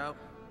carry it out,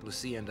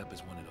 Lassie end up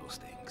as one of those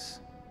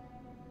things.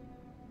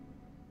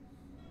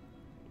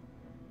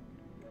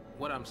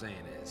 What I'm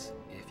saying is,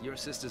 if your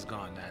sister's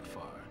gone that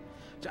far,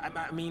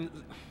 I mean,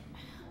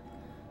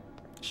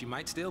 she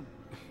might still...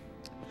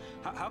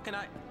 How can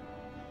I...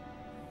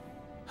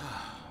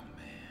 Oh,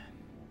 man.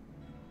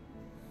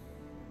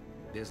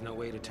 There's no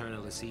way to turn a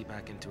Lassie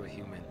back into a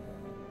human.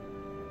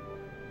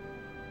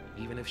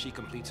 Even if she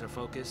completes her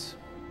focus,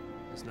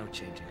 there's no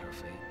changing her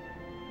fate.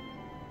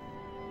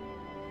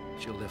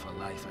 She'll live her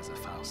life as a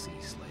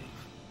Fal'Cie slave.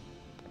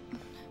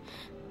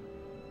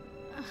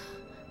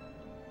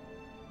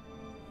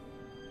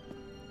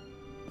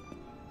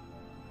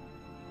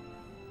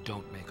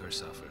 Don't make her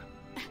suffer.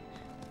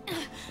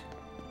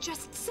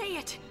 Just say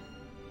it!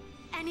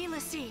 Any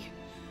Lassie,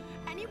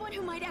 anyone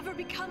who might ever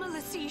become a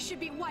Lassie should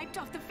be wiped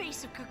off the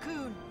face of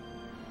Cocoon.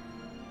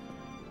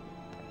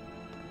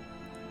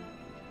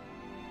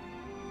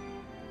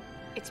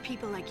 It's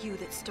people like you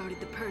that started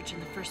the Purge in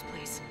the first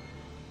place.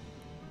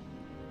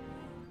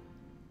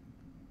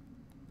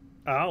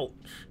 Ouch.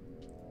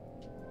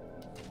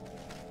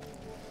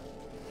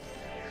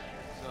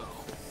 So,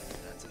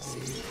 that's a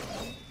secret.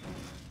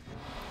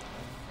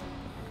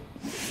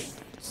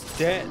 It's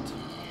dead.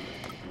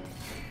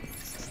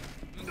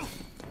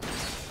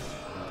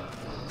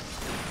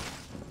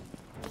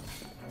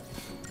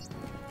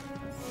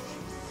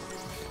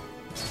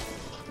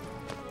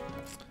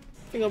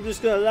 I think I'm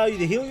just gonna allow you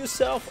to heal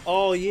yourself.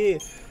 Oh yeah,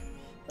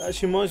 that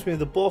actually reminds me of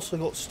the boss I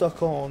got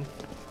stuck on.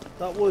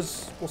 That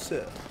was, what's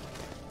it?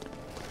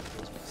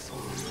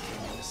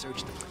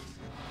 Search the place.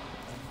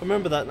 I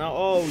remember that now.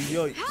 Oh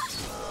yikes!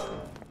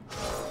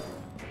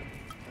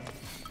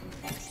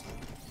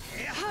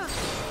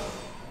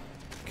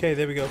 Okay,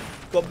 there we go.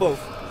 Got both.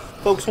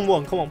 Focus on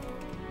one, come on.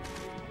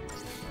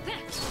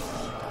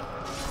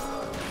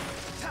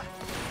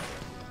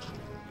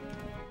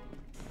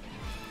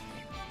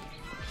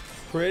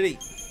 Pretty.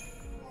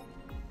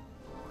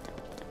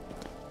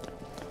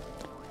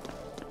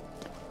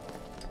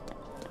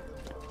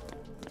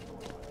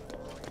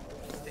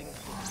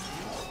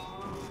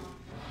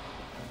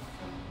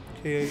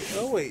 Okay,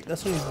 oh wait,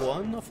 that's only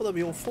one? I thought that'd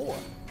be all four.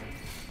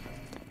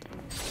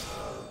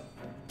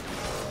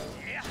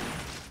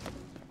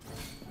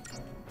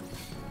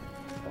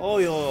 Oh,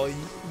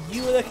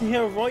 I can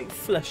hear a right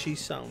fleshy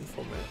sound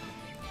from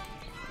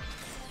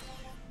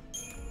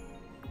it.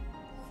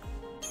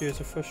 Tears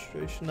of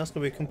frustration. That's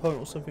gonna be a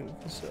component or something we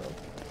can sell.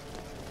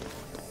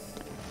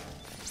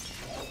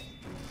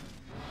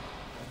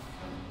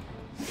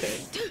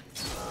 Okay.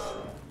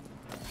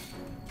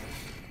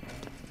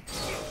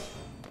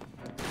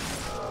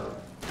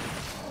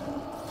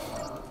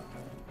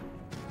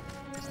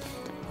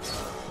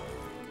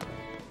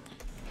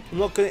 I'm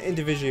not going to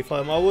individually fight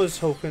them. I was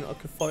hoping I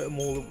could fight them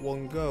all at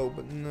one go,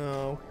 but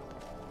no.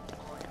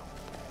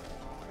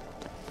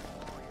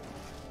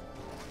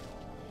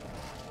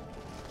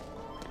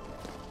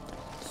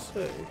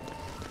 So.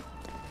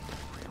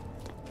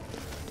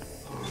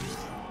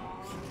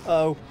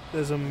 Oh,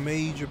 there's a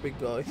major big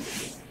guy.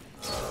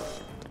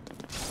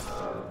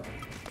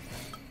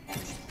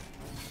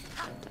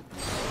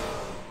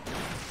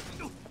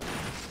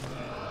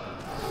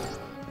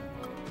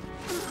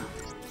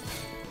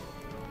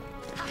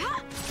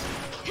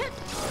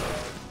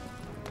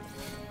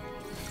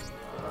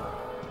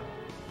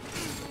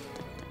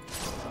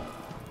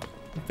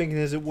 I'm thinking,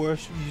 is it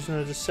worth using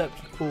a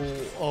receptacle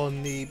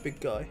on the big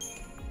guy?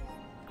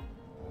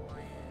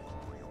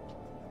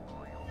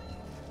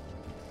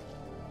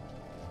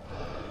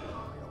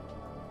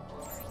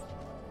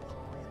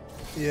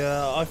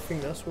 Yeah, I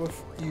think that's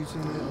worth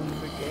using it on the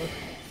big guy.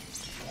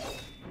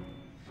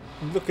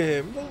 Look at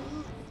him.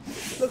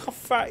 Look how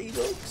fat he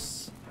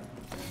looks.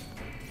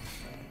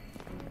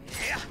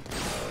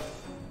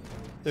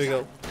 There we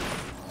go.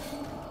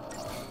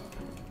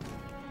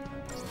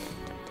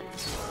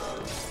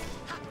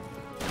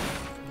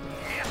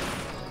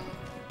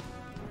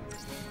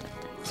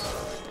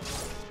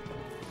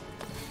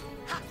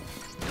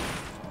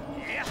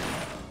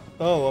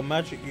 Oh, a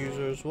magic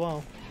user as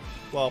well.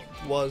 Well,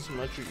 was a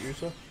magic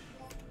user.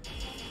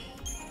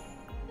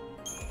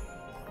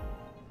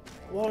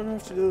 What on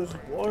earth to do is,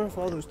 what on earth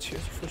are those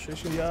tears of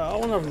frustration? Yeah, I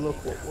want to have a look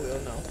what we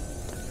are now.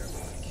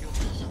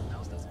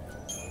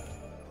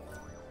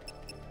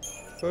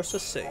 First a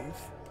save.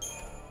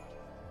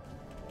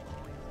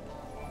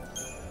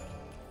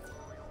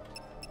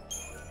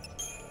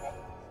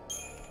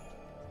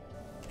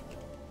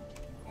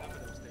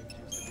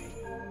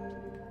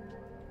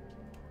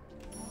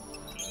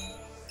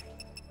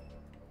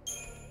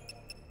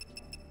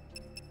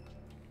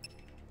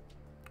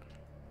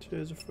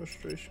 Tears of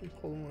frustration,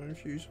 polymer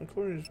infusion,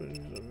 according to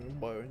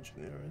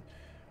bioengineering,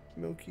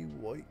 milky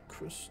white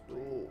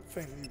crystal,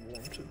 faintly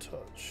warm to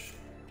touch.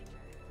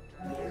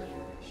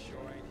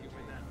 Sure ain't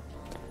human now.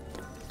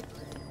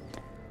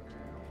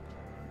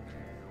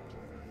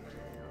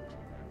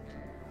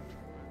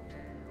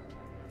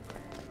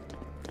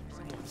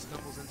 Someone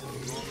stumbles into the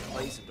wrong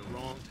place at the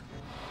wrong time.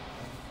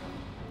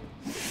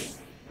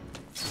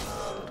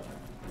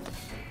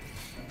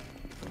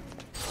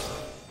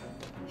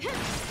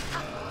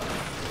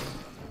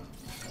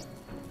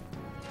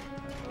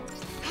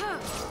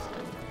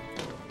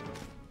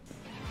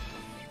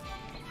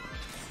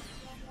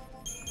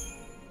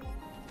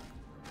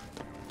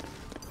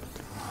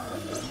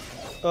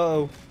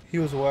 Uh-oh, he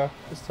was aware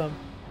this time.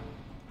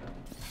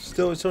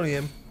 Still, it's only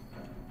him.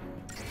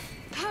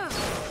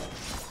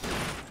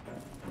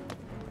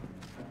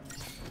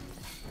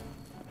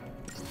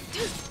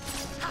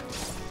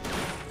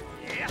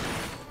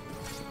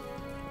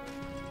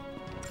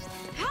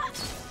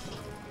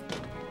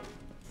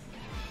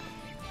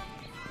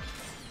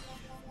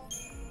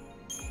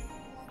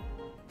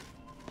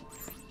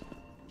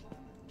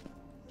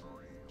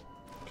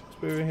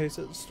 Conspiracy hates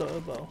at the start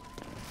of the bell.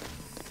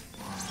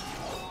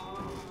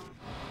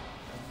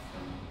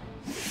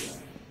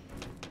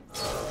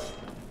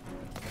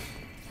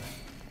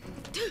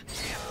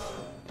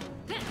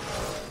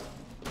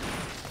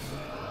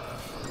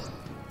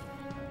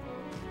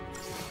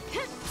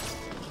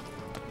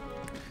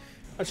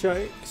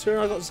 Actually,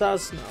 considering I got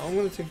Zaz now, I'm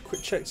going to take a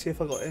quick check to see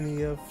if I got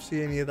any of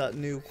that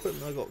new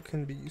equipment I got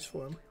can be used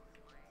for him.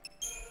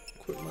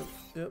 Equipment,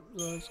 yep,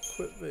 Zaz,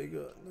 equip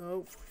Vega,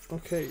 no.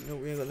 Okay, no,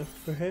 we ain't got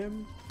nothing for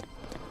him.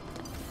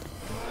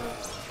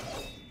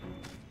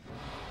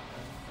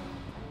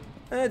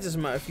 It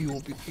doesn't matter if you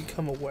will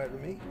become aware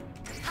of me.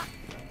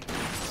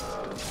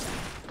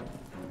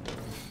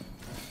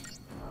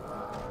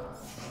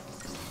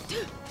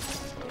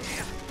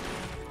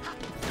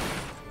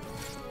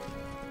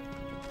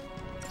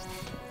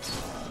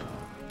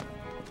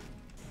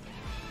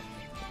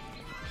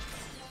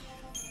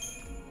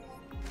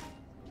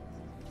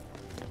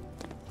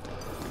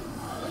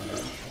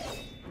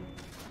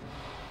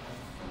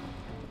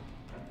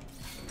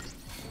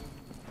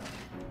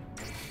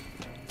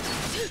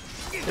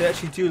 They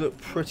actually do look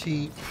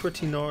pretty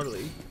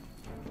gnarly.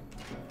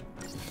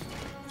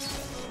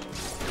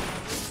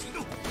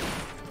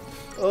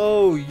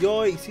 Oh,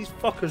 yikes, these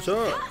fuckers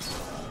hurt.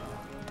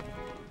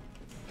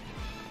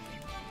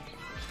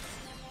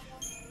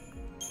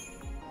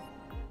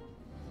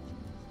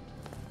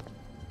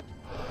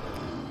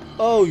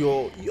 Oh,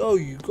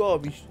 you gotta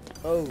be,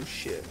 oh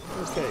shit,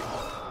 okay.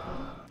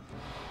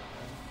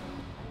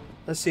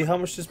 Let's see, how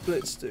much does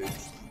Blitz do?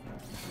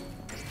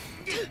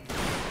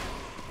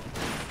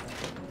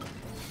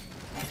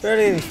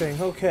 Barely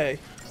anything, okay.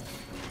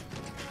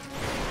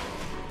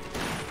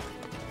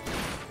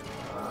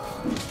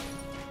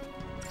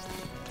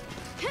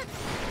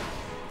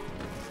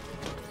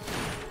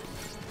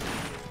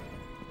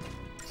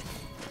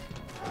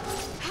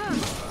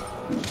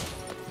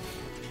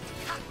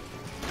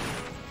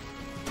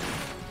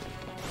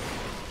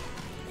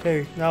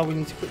 Okay, now we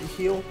need to quickly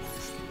heal.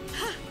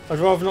 I'd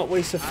rather not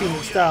waste a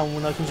Phoenix down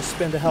when I can just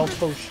spend a health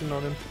potion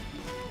on him.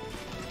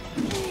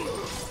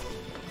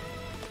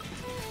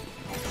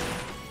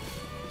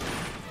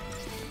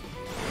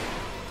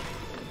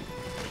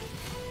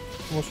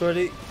 Almost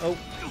ready. Oh.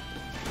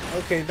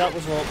 Okay, that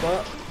was a lot,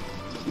 but...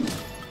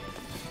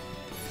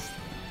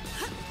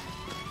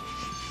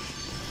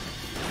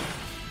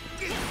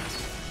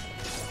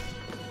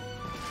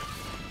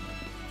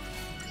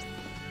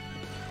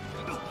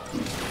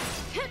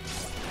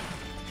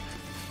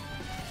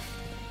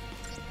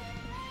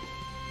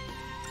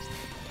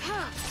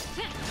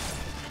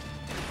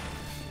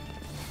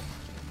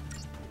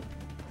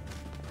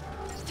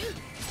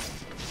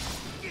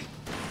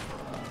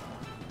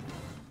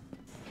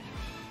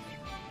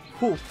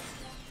 Whew.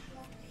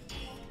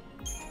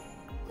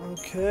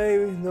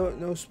 Okay,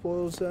 no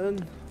spoils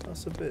then.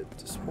 That's a bit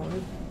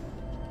disappointing.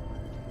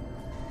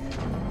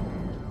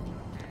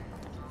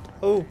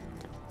 Oh,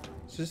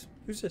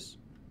 who's this?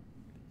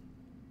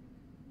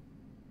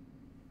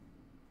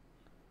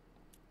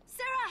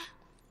 Serah!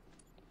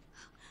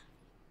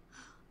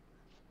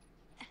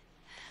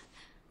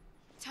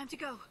 Time to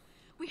go.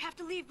 We have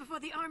to leave before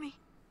the army.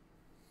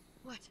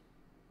 What?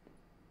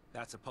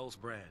 That's a Pulse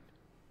brand.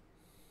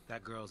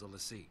 That girl's a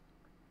Lassie.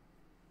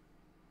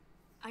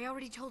 I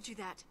already told you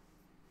that.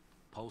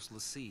 Pulse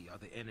Lassie are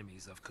the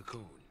enemies of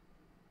Cocoon.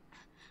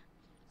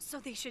 So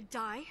they should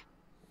die?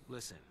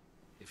 Listen,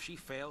 if she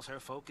fails her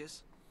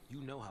focus, you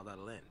know how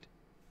that'll end.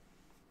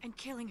 And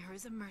killing her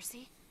is a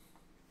mercy?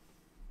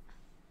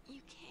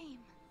 You came.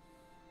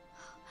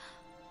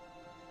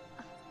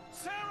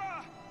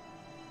 Serah!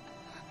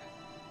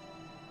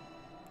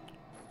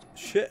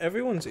 Shit,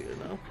 everyone's here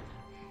now.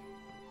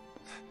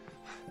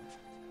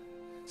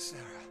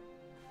 Serah.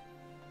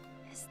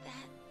 Is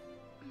that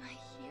my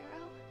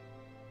hero?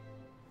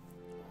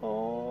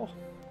 Oh.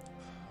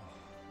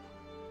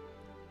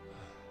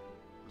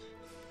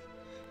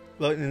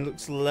 Lightning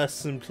looks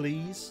less than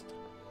pleased.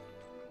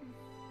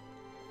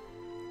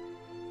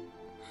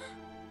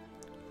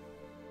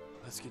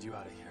 Let's get you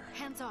out of here.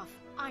 Hands off.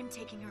 I'm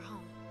taking her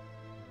home.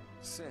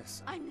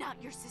 Sis. I'm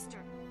not your sister.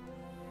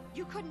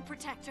 You couldn't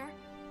protect her.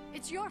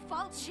 It's your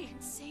fault she...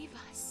 Save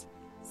us.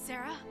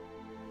 Serah?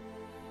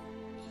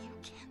 You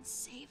can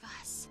save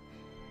us.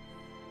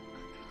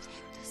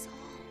 Protect us all.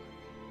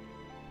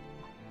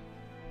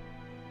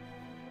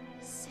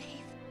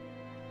 Save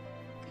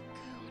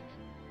Cocoon.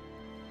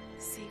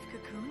 Save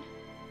Cocoon?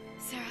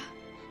 Serah,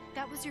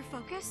 that was your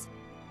focus?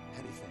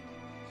 Anything.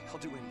 I'll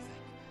do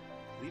anything.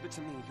 Leave it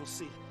to me, you'll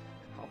see.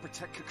 I'll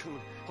protect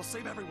Cocoon. I'll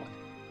save everyone.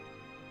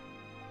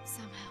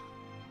 Somehow,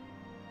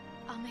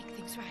 I'll make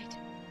things right.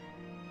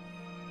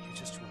 You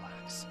just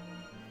relax.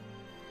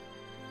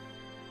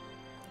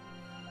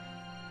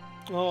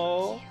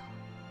 Oh.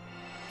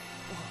 Serah!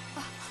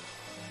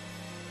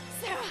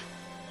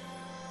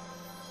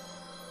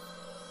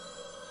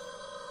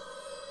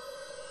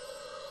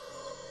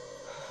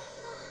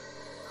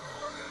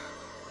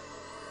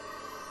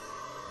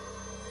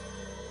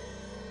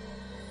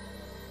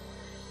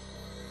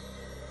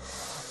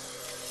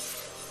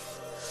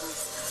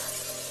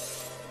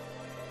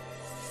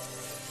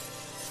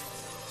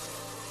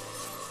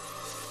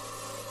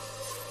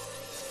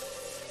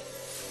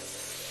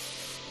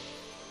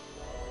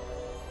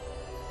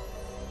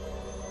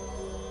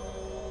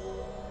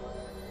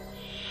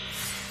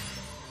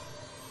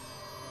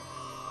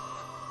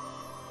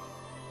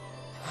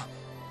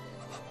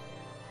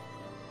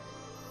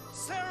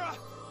 Serah!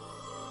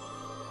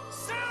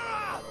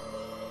 Serah!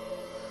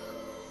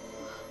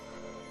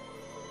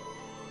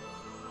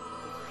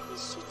 Why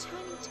is she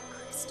turning to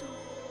crystal?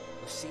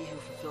 See who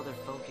fulfill their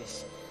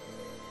focus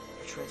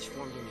are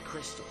transformed into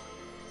crystal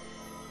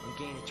and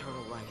gain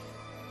eternal life.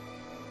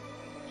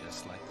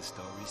 Just like the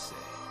stories say.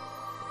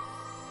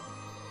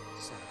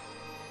 Serah,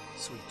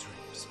 sweet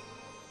dreams.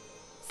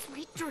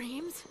 Sweet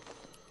dreams?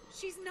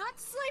 She's not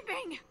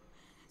sleeping!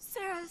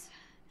 Serah's...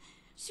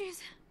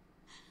 she's...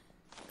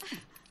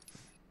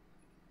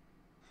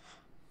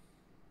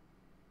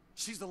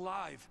 She's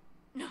alive.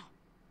 No.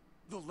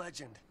 The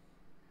legend.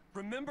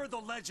 Remember the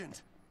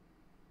legend.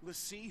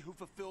 Lassie who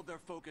fulfilled their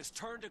focus,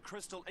 turn to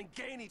crystal, and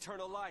gain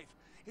eternal life.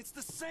 It's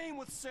the same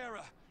with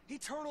Serah.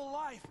 Eternal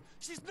life!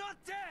 She's not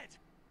dead!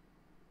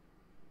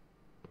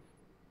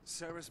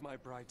 Serah's my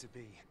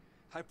bride-to-be.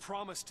 I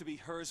promise to be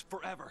hers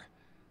forever.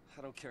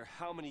 I don't care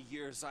how many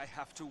years I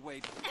have to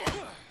wait.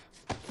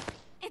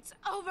 It's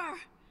over!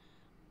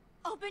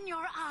 Open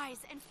your eyes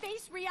and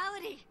face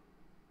reality!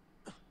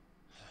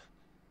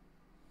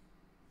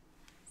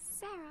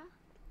 Serah,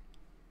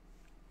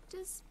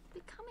 does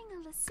becoming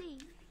a lessee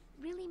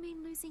really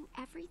mean losing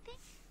everything?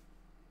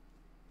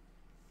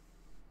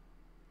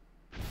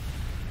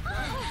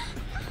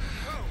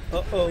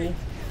 Uh-oh.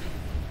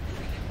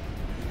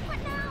 What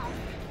now?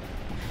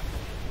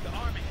 The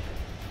army.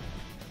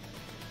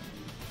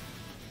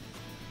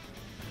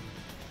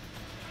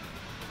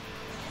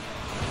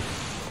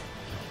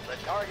 The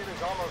target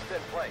is almost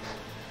in place.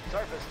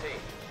 Surface team,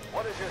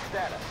 what is your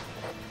status?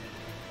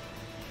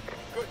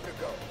 Good to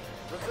go.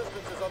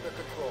 Resistance is under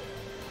control.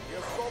 The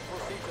assault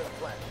proceeds as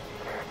planned.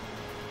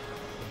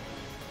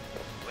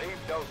 Leave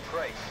no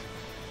trace.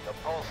 The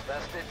pulse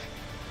vestige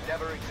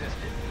never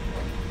existed.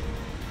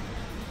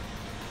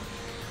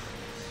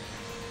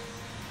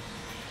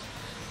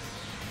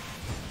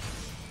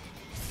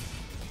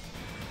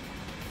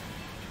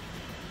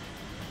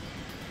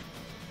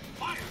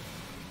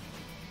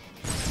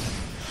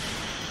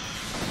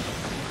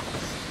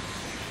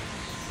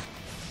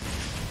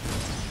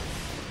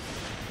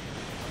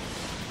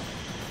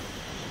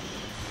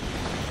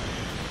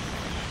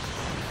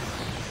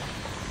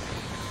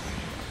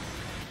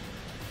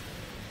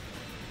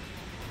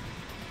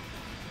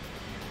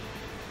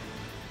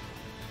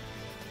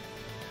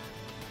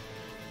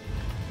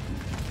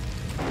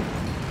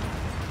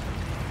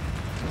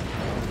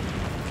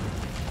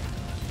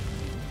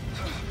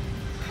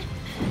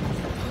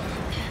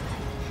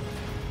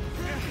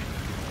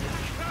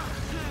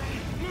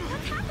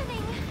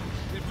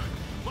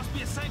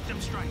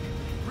 Strike.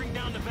 Bring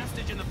down the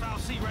vestige in the foul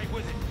sea right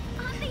with it.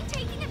 Aren't they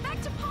taking it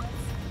back to Pulse?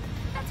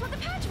 That's what the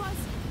purge was,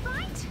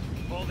 right?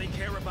 All they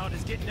care about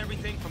is getting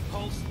everything from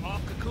Pulse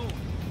off Cocoon.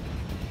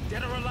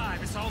 Dead or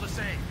alive, it's all the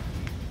same.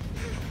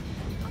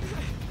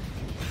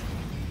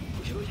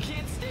 We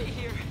can't stay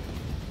here.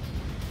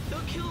 They'll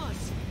kill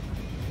us.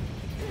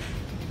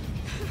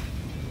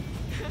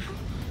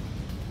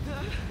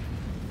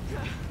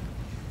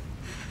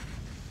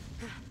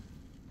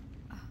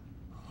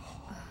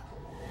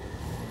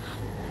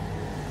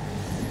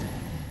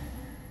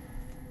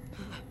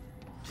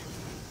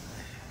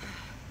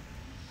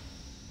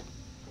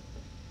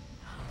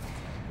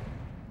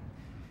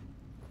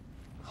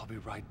 I'll be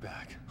right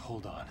back.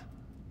 Hold on.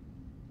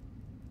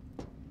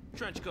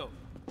 Trenchcoat,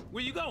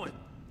 where you going?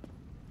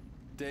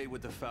 Date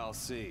with the foul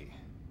sea.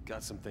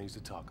 Got some things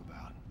to talk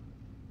about.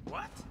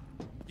 What?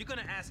 You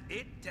gonna ask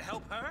it to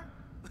help her?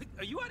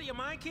 Are you out of your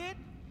mind, kid?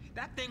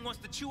 That thing wants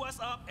to chew us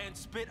up and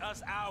spit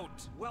us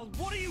out. Well,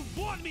 what do you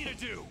want me to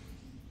do?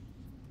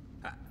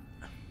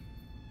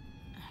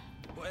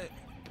 What?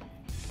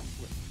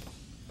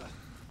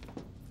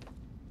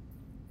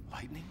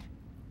 Lightning?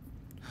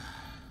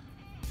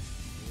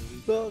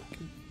 Look,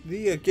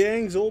 the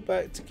gang's all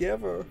back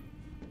together.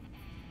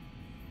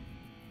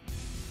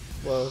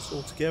 Well, it's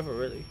all together,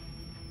 really.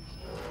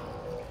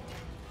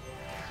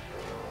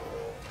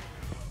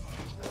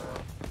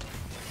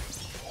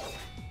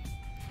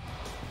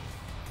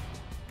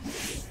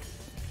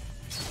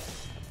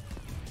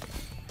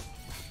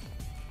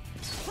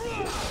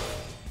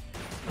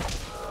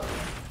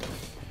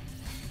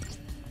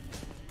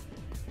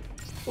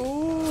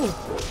 Ooh.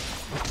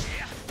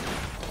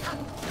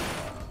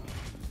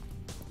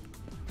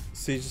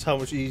 See just how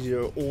much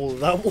easier all of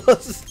that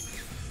was.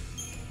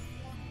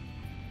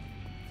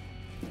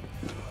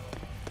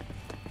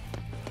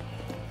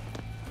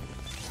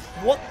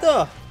 What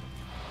the?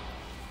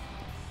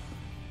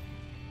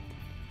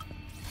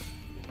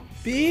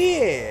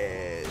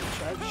 Bitch,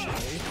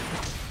 actually.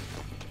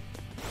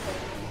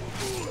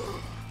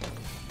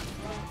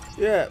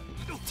 Yeah,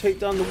 take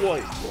down the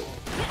white.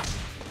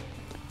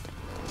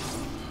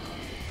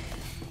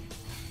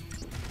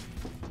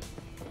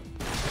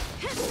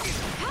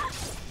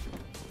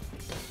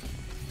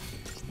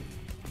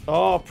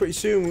 Oh, pretty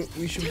soon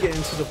we should get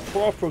into the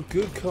proper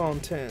good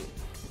content.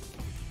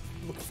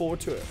 Look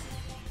forward to it.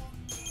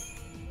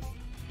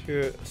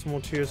 Some more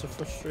tears of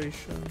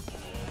frustration.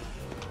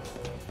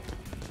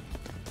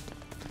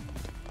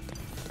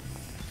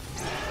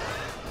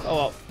 Oh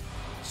well.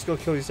 Just go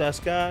kill these ass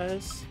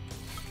guys.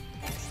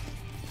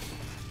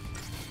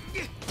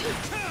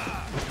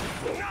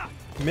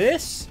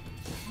 Miss?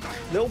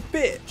 Little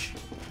bitch.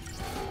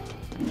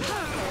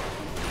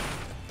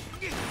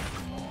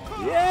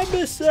 Yeah,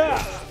 miss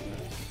that.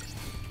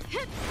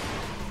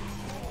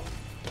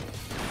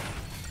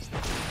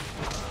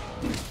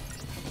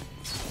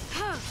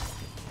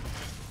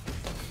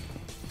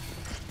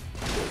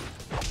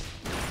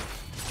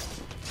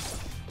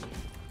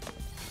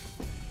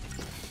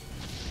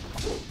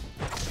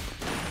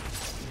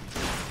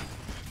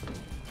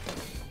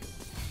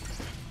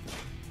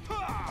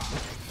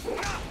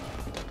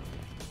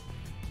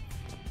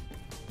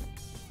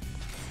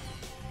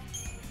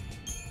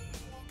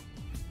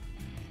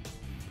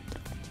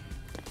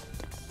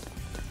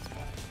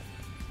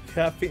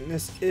 Okay, I think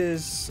this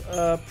is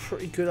a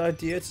pretty good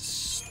idea to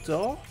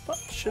stop,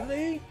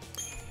 actually.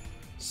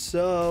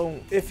 So,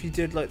 if you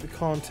did like the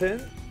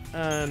content,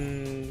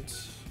 and,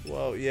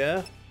 well,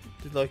 yeah,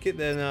 did like it,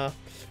 then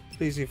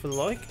please leave a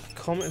like,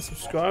 comment, and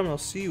subscribe, and I'll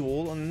see you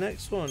all on the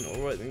next one.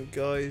 Alright then,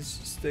 guys,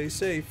 stay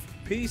safe.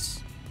 Peace.